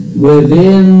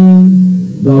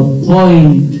 within the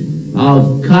point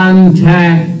of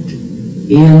contact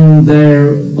in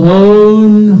their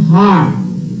own hearts.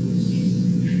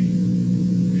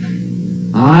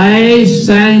 I,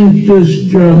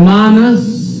 Sanctus Germanus,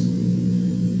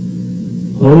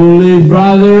 Holy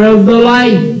Brother of the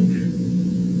Light,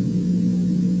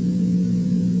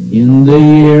 in the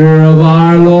year of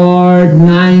our Lord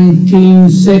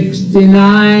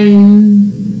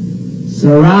 1969,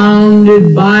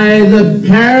 surrounded by the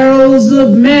perils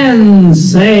of men,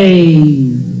 say,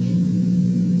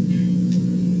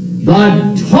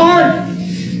 the torch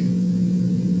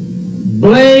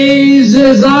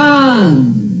blazes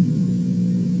on.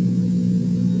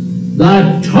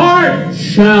 The torch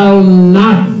shall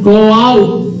not go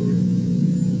out.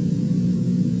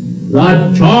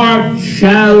 The torch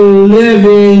shall live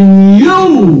in you.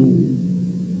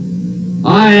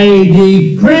 I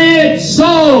decree it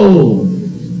so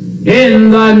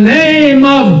in the name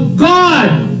of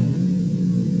God.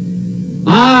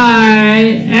 I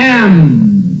am.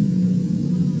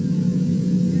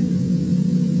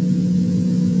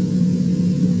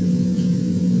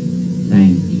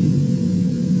 Thank you.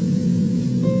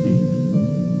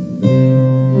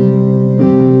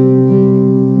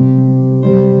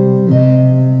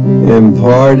 In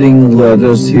parting, let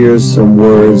us hear some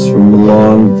words from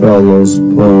Longfellow's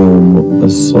poem, A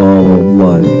Song of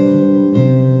Life.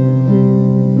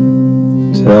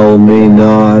 Tell me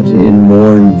not in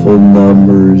mournful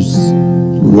numbers,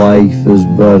 life is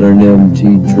but an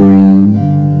empty dream.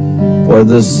 For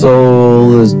the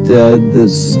soul is dead that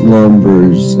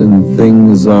slumbers, and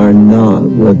things are not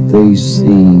what they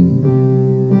seem.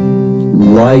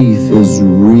 Life is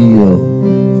real,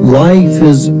 life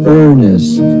is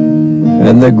earnest,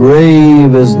 and the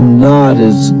grave is not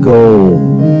its goal.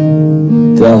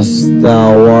 Dust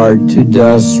thou art, to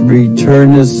dust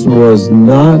returnest, was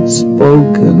not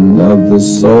spoken of the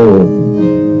soul.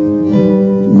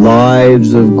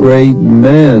 Lives of great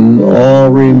men all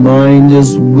remind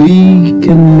us we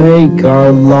can make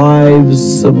our lives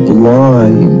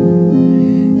sublime,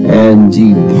 and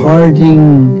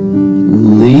departing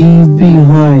leave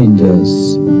behind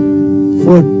us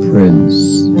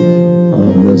footprints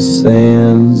on the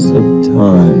sands of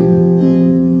time.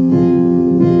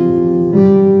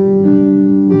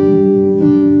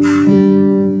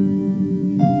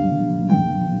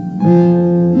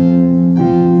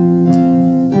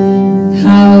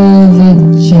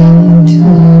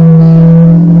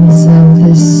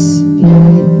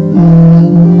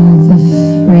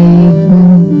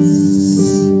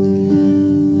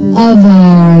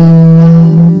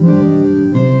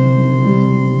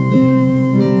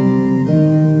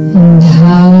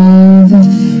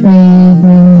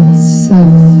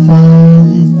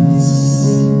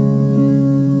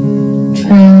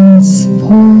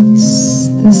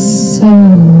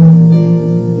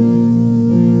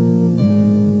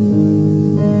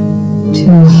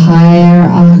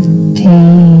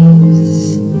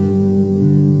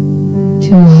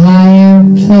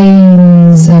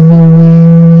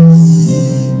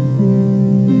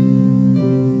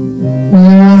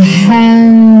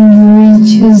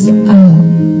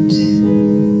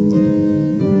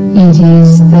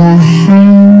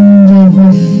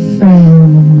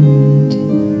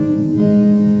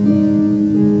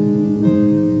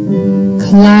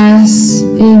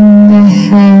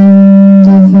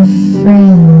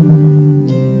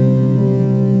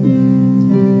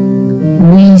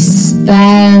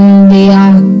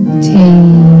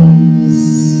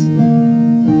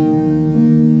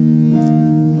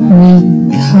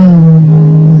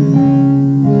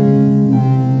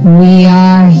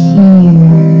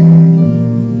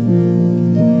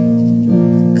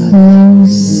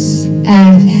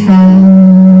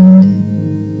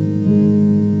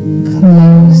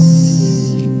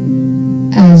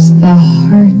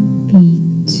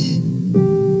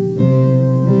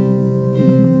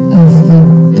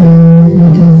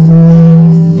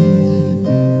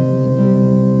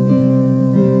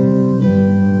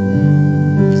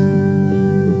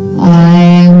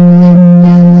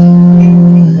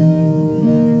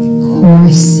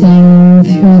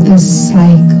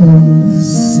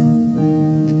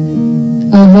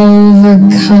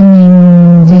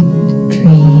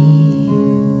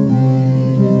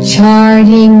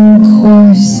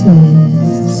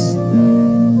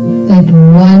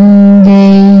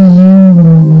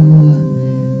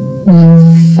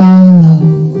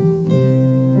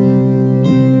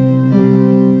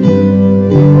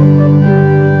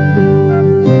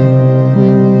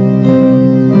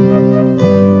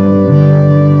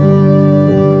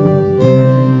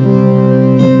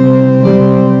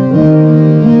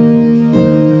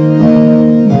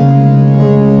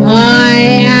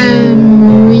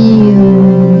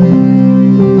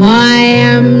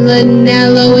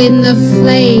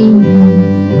 flame.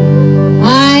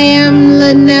 I am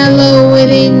Lanella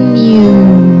within you.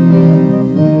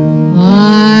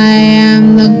 I am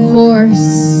the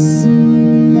course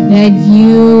that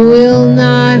you will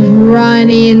not run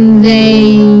in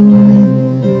vain.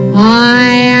 I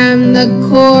am the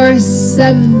course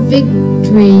of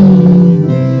victory,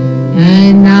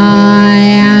 and I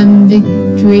am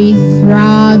victory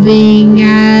throbbing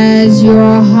as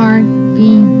your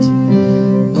heartbeat,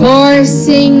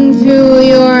 coursing through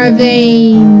your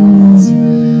veins.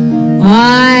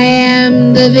 I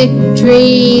am the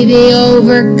victory, the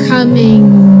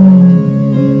overcoming.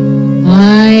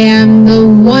 I am the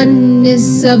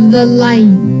oneness of the light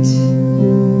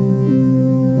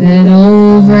that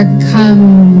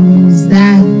overcomes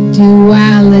that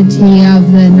duality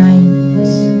of the night.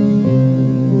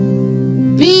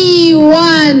 Be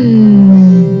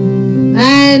one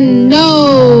and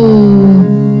know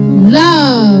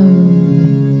love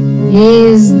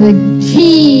is the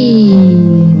key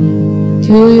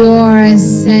to your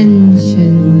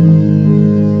ascension.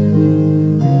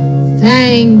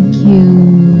 Thank you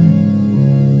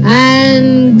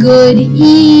and good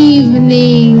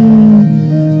evening,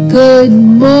 good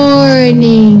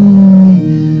morning,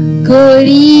 good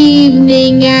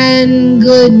evening and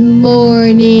good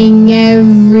morning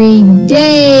every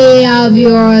day of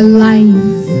your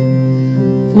life,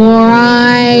 for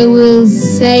I will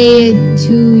say it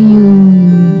to you,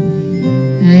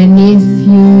 and if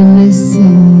you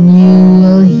listen, you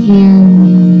will hear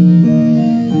me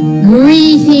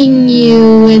greeting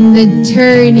you in the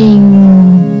turning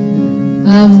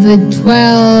of the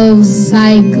 12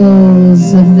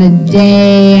 cycles of the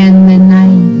day and the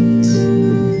night.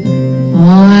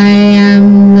 I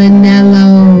am Lanello.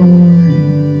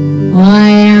 I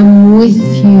am with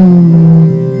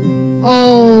you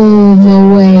all the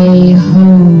way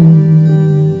home.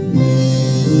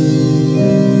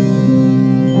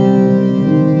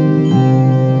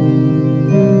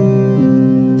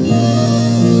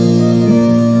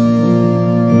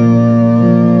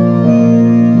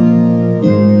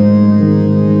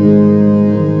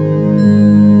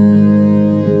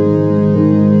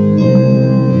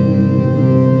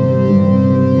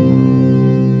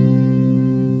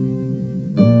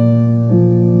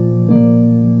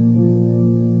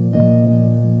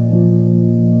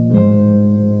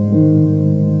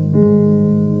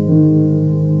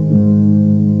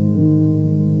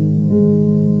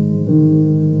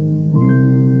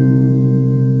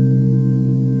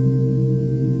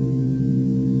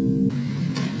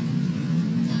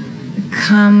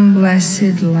 Come,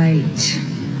 blessed light.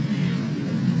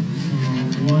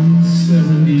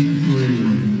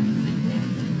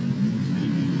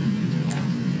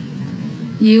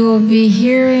 173. You will be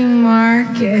hearing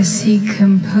Mark as he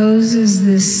composes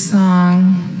this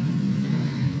song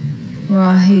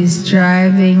while he's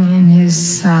driving in his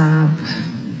Saab.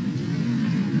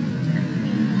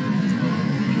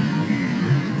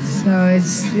 So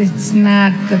it's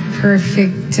not the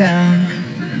perfect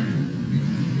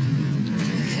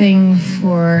thing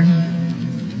for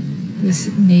this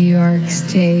New York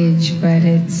stage, but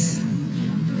it's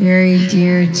very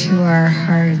dear to our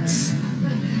hearts.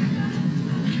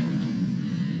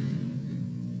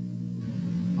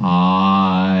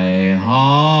 I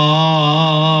hum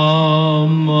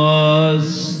a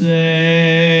sacred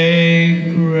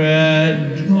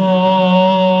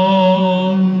tone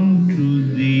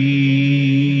to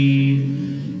thee,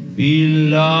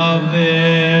 beloved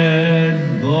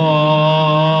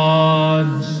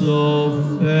God so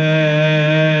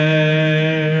fair.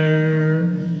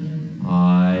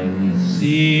 I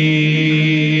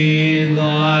see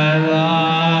thy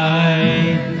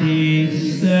light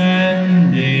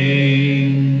descending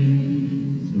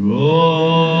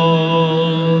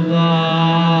through the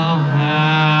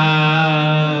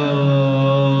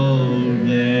hallowed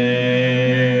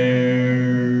air.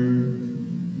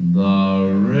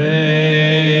 The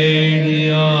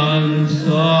radiance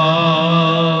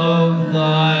of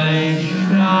thy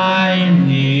shining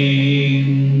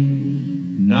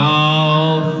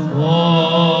now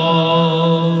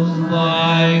falls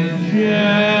like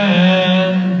gentle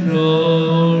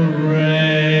rain.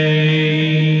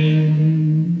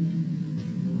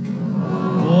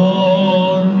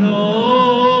 Oh no,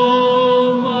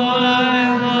 my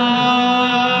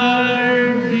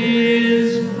heart is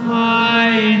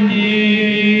pining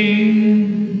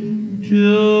to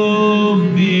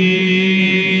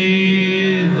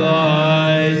be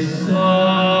thy son.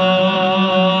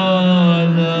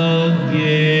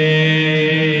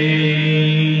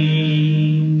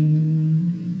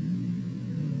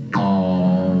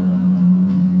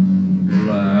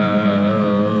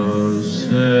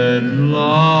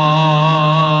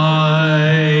 light,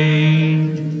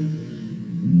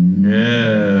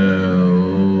 never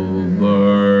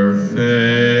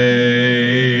failing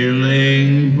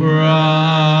bright.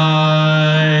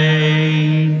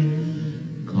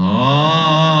 Come,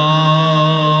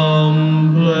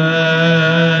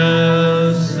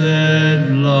 blessed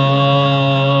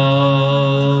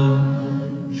love,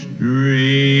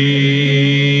 stream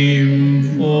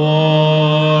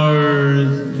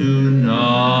forth tonight,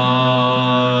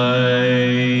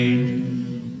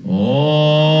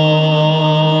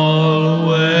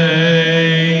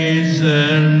 always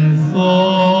enfold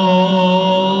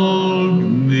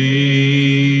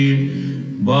me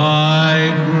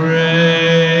by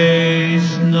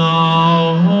grace,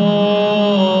 now hold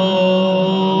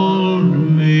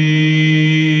me,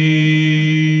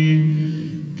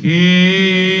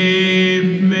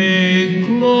 keep me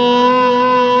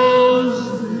close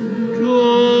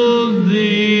to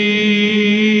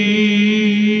thee,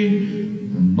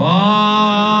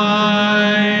 by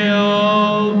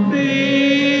obedience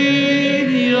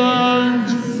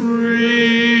free.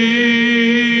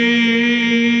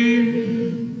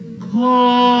 Come,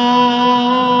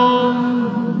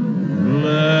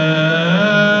 blessed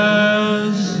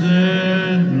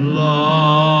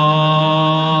light,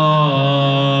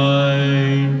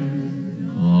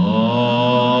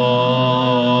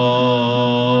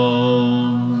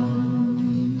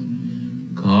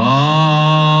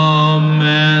 come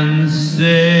and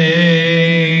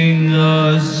sing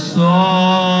a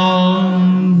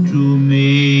song to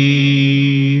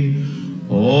me,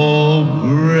 O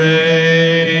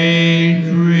great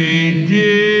Redeemer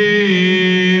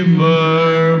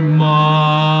mine.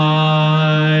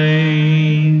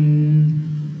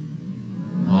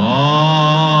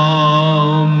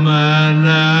 An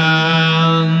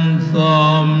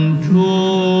anthem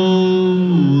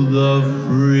to the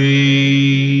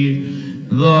free,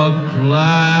 the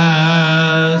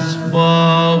clasp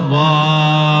of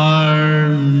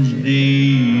arms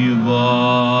divine.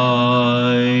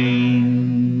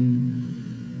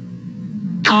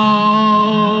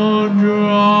 Now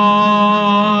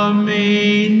draw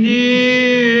me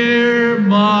near,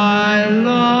 by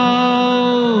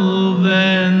love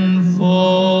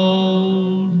enfold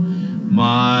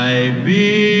my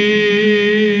being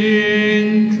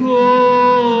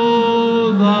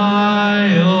to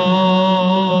thy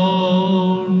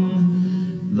own,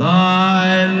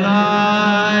 thy light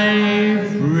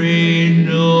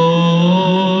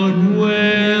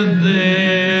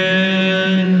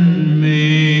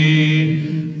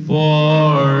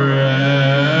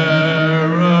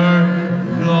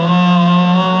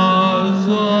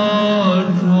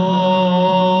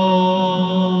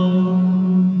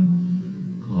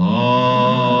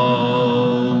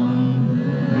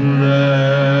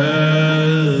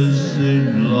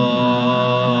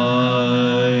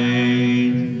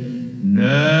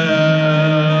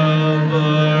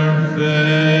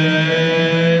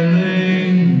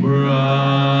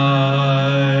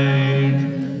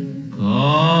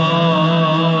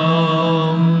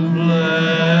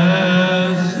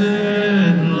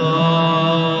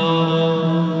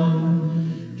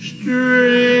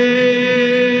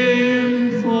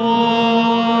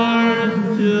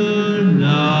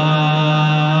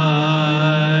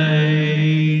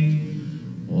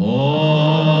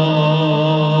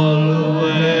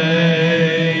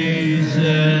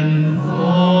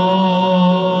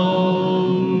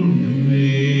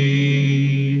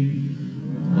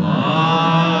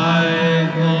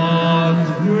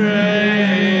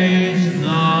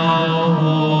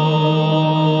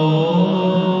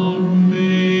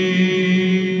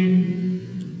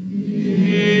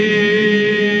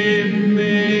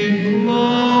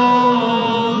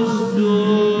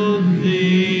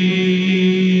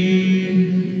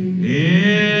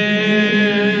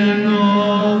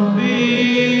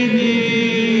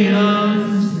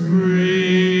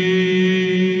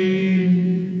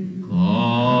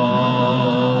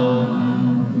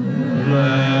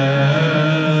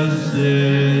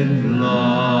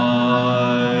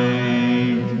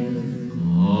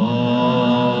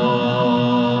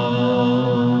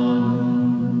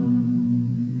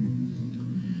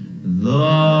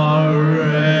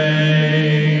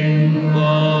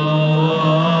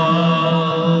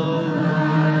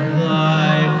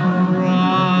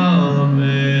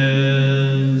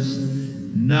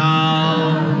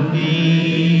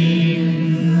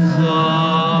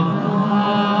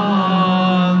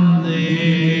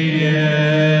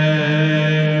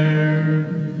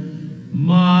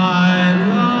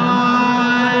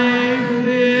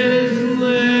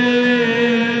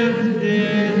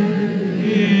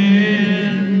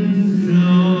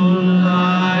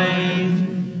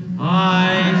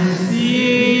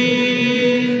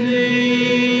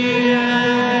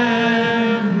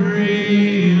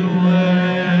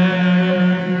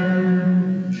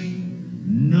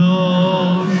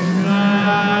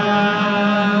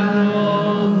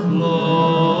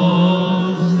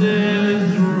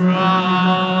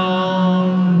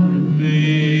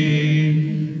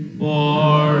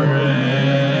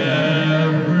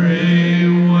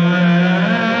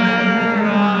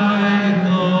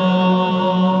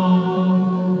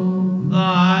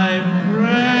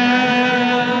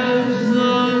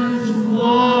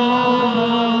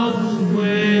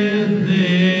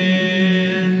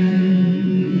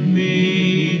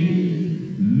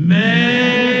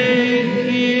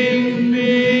making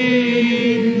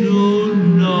me to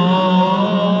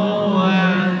know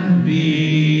and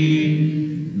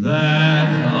be that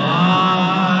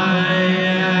I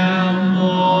am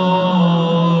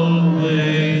always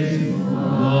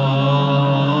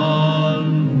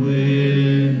one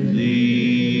with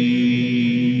thee.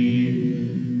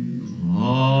 Come,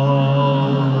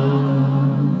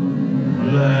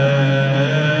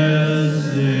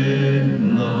 blessed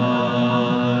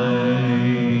light.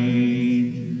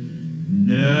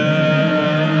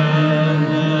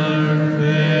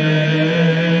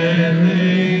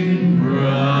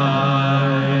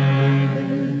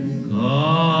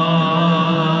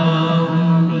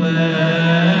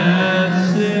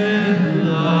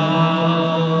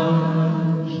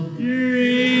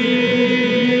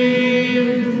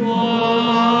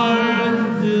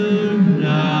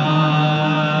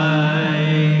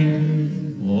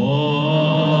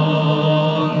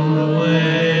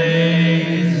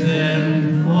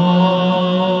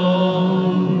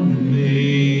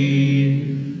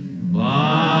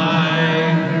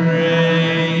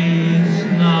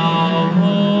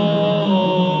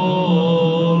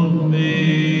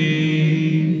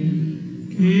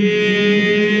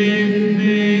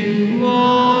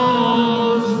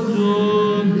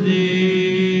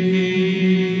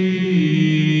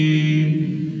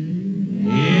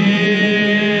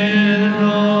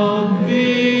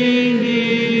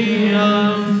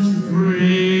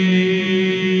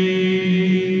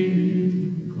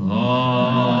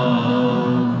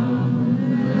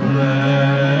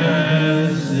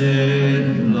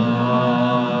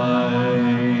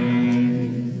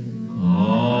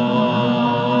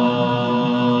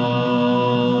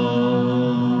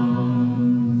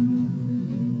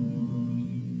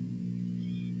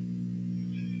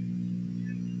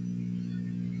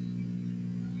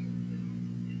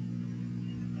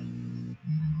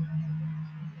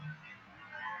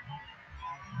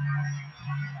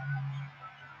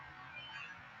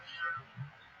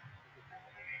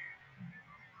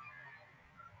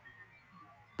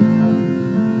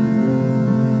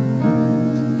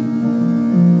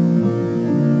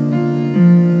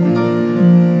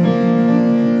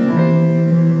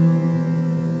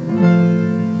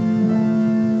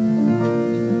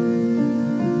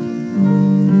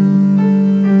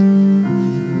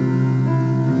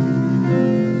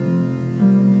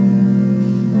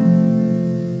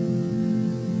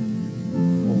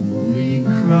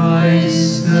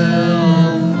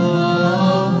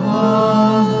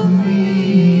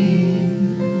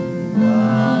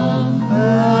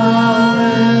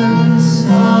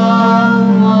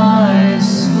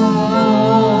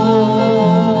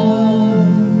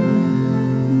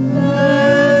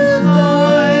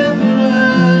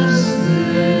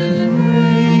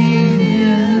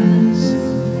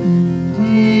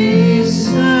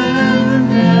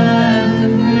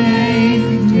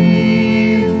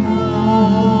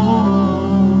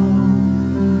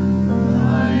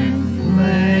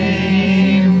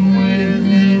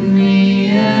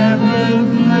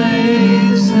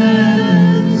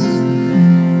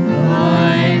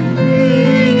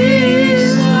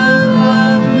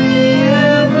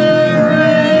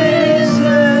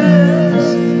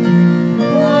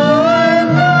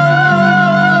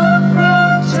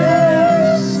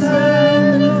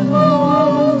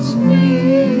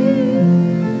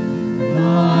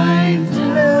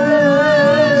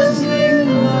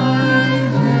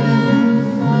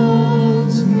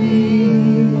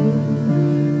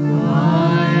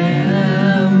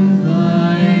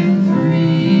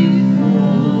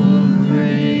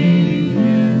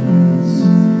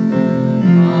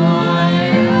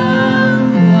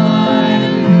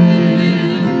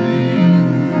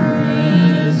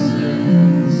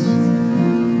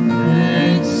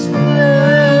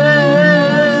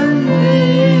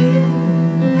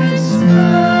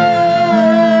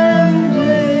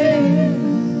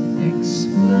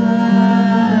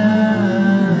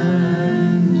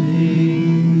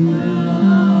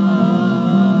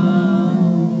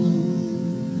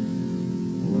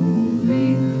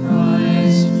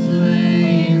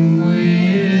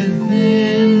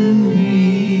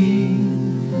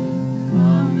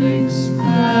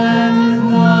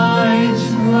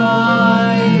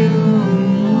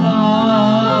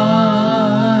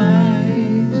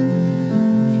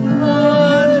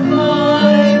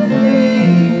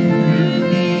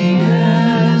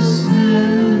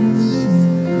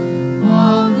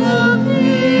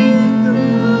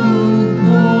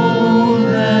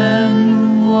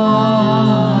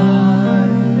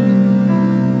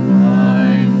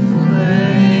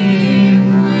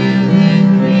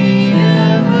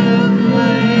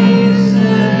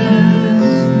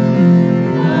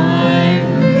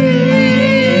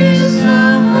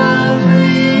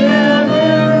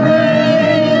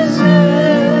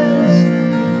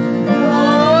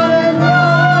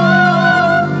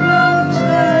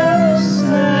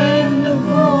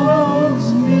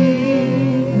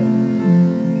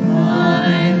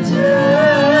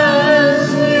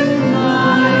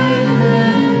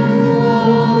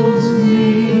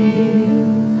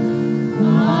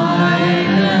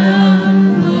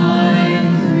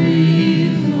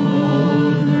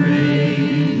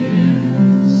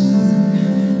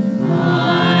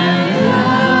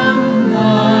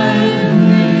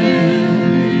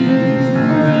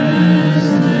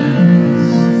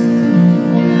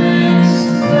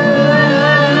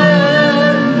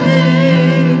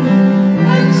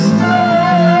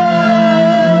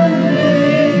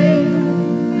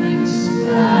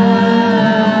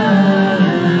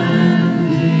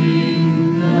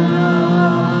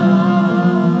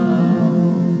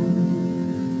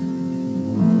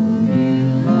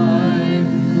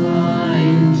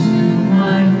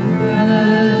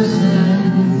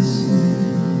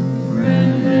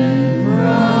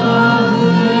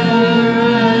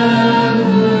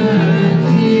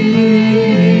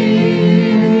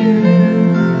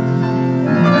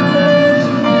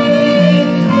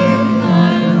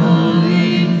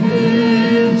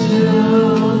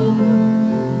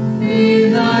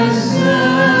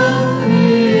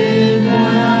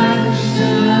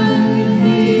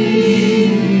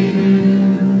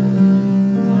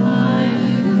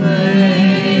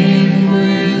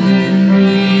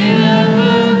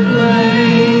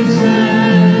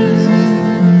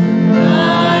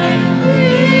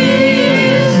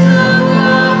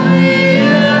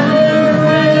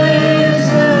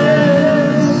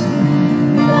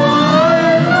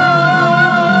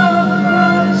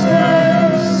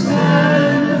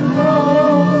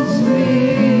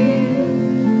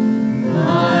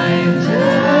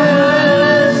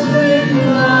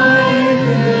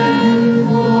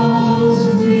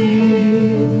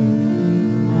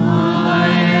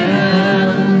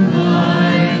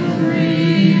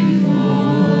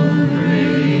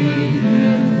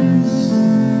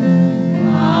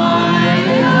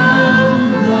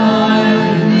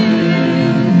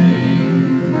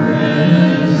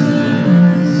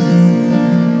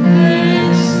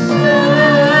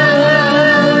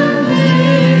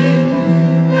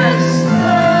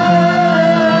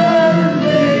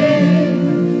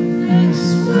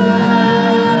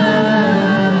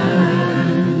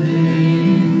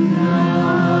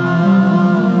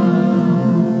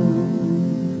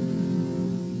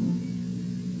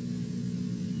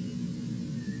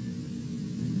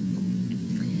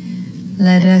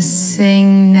 Let us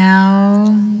sing now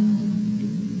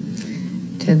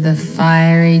to the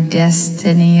fiery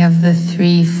destiny of the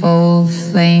threefold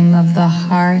flame of the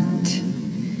heart,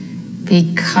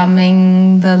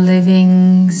 becoming the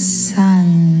living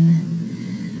sun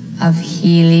of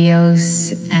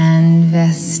Helios and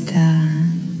Vesta.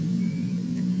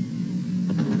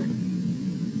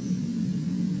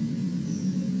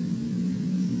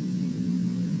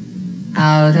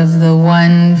 Out of the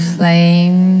one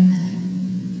flame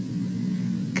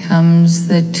comes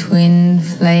the twin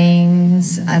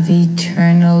flames of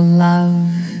eternal love,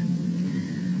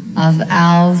 of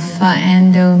Alpha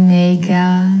and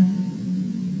Omega,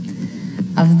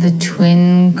 of the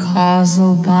twin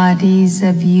causal bodies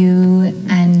of you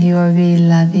and your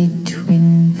beloved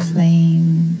twin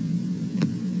flame.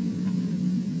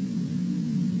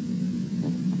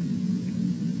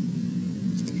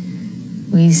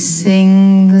 We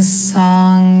sing the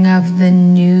song of the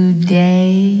new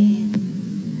day.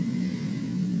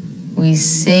 We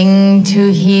sing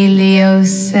to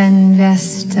Helios and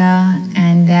Vesta,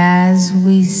 and as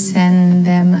we send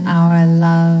them our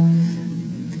love,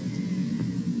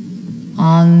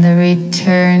 on the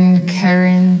return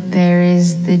current there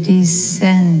is the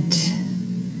descent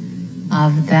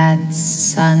of that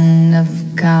Son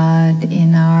of God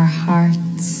in our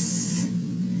hearts,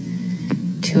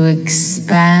 to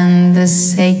expand the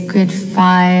sacred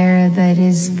fire that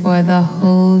is for the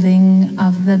holding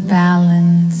of the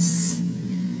balance,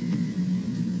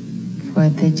 for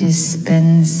the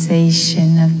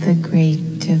dispensation of the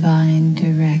great divine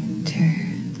director.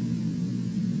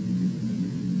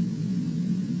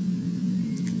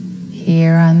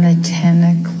 Here on the 10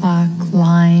 o'clock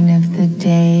line of the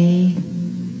day,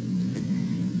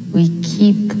 we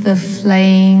keep the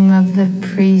flame of the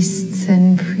priests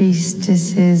and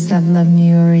priestesses of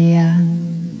Lemuria,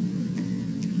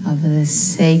 of the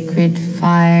sacred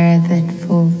fire that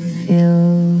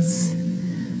fulfills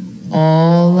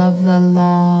all of the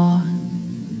law,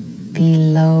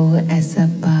 below as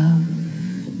above.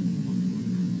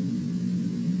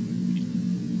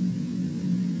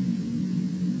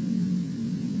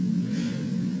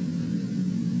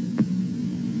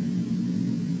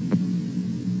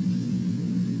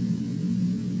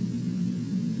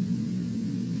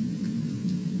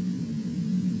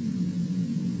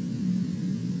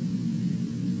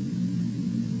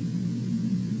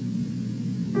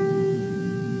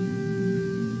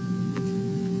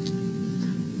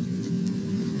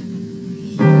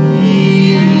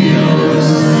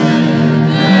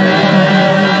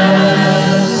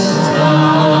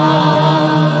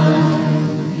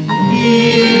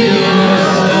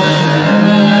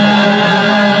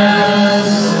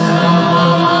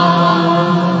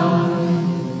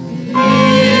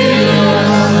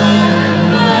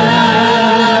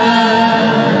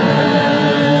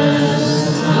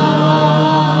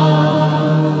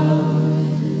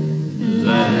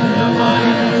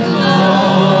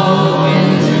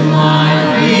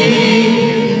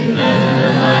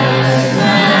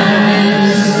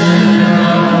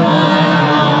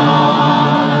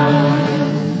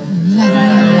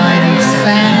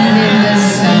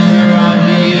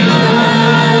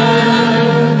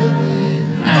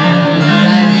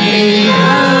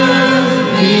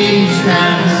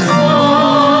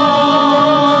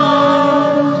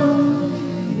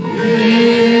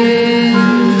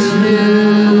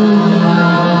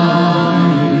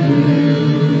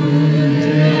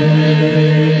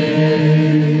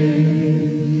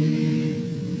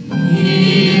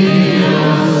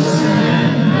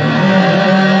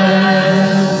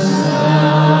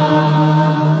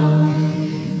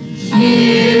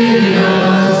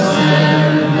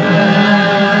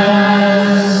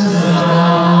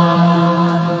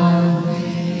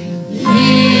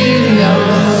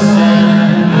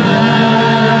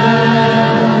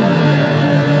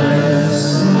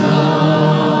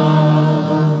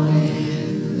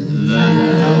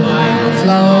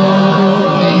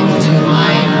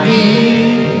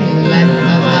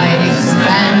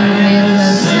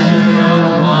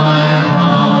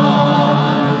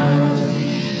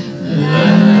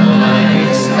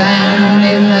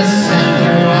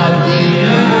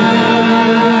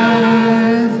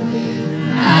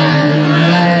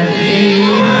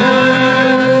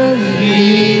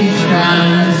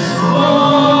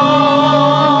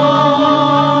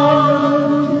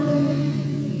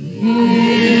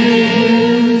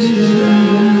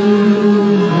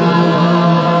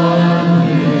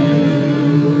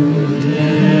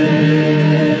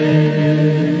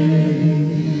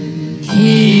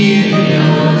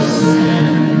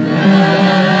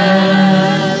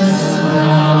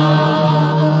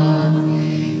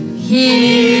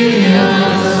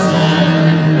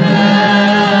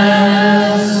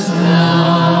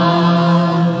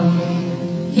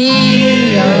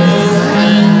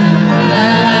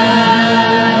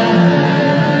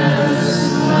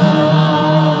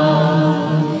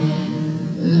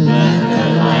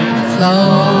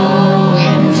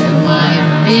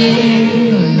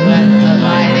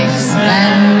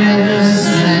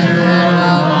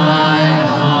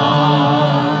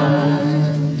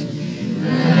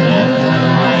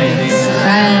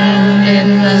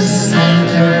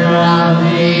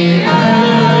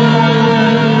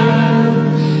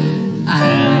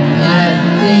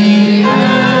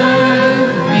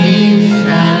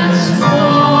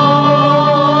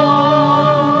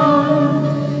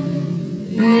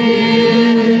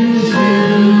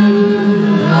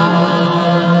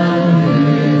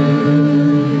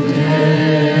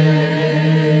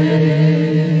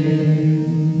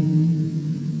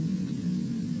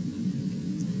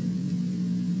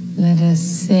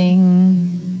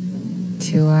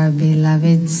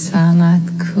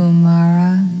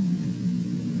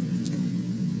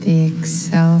 the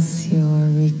Excelsior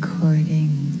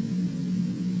recording.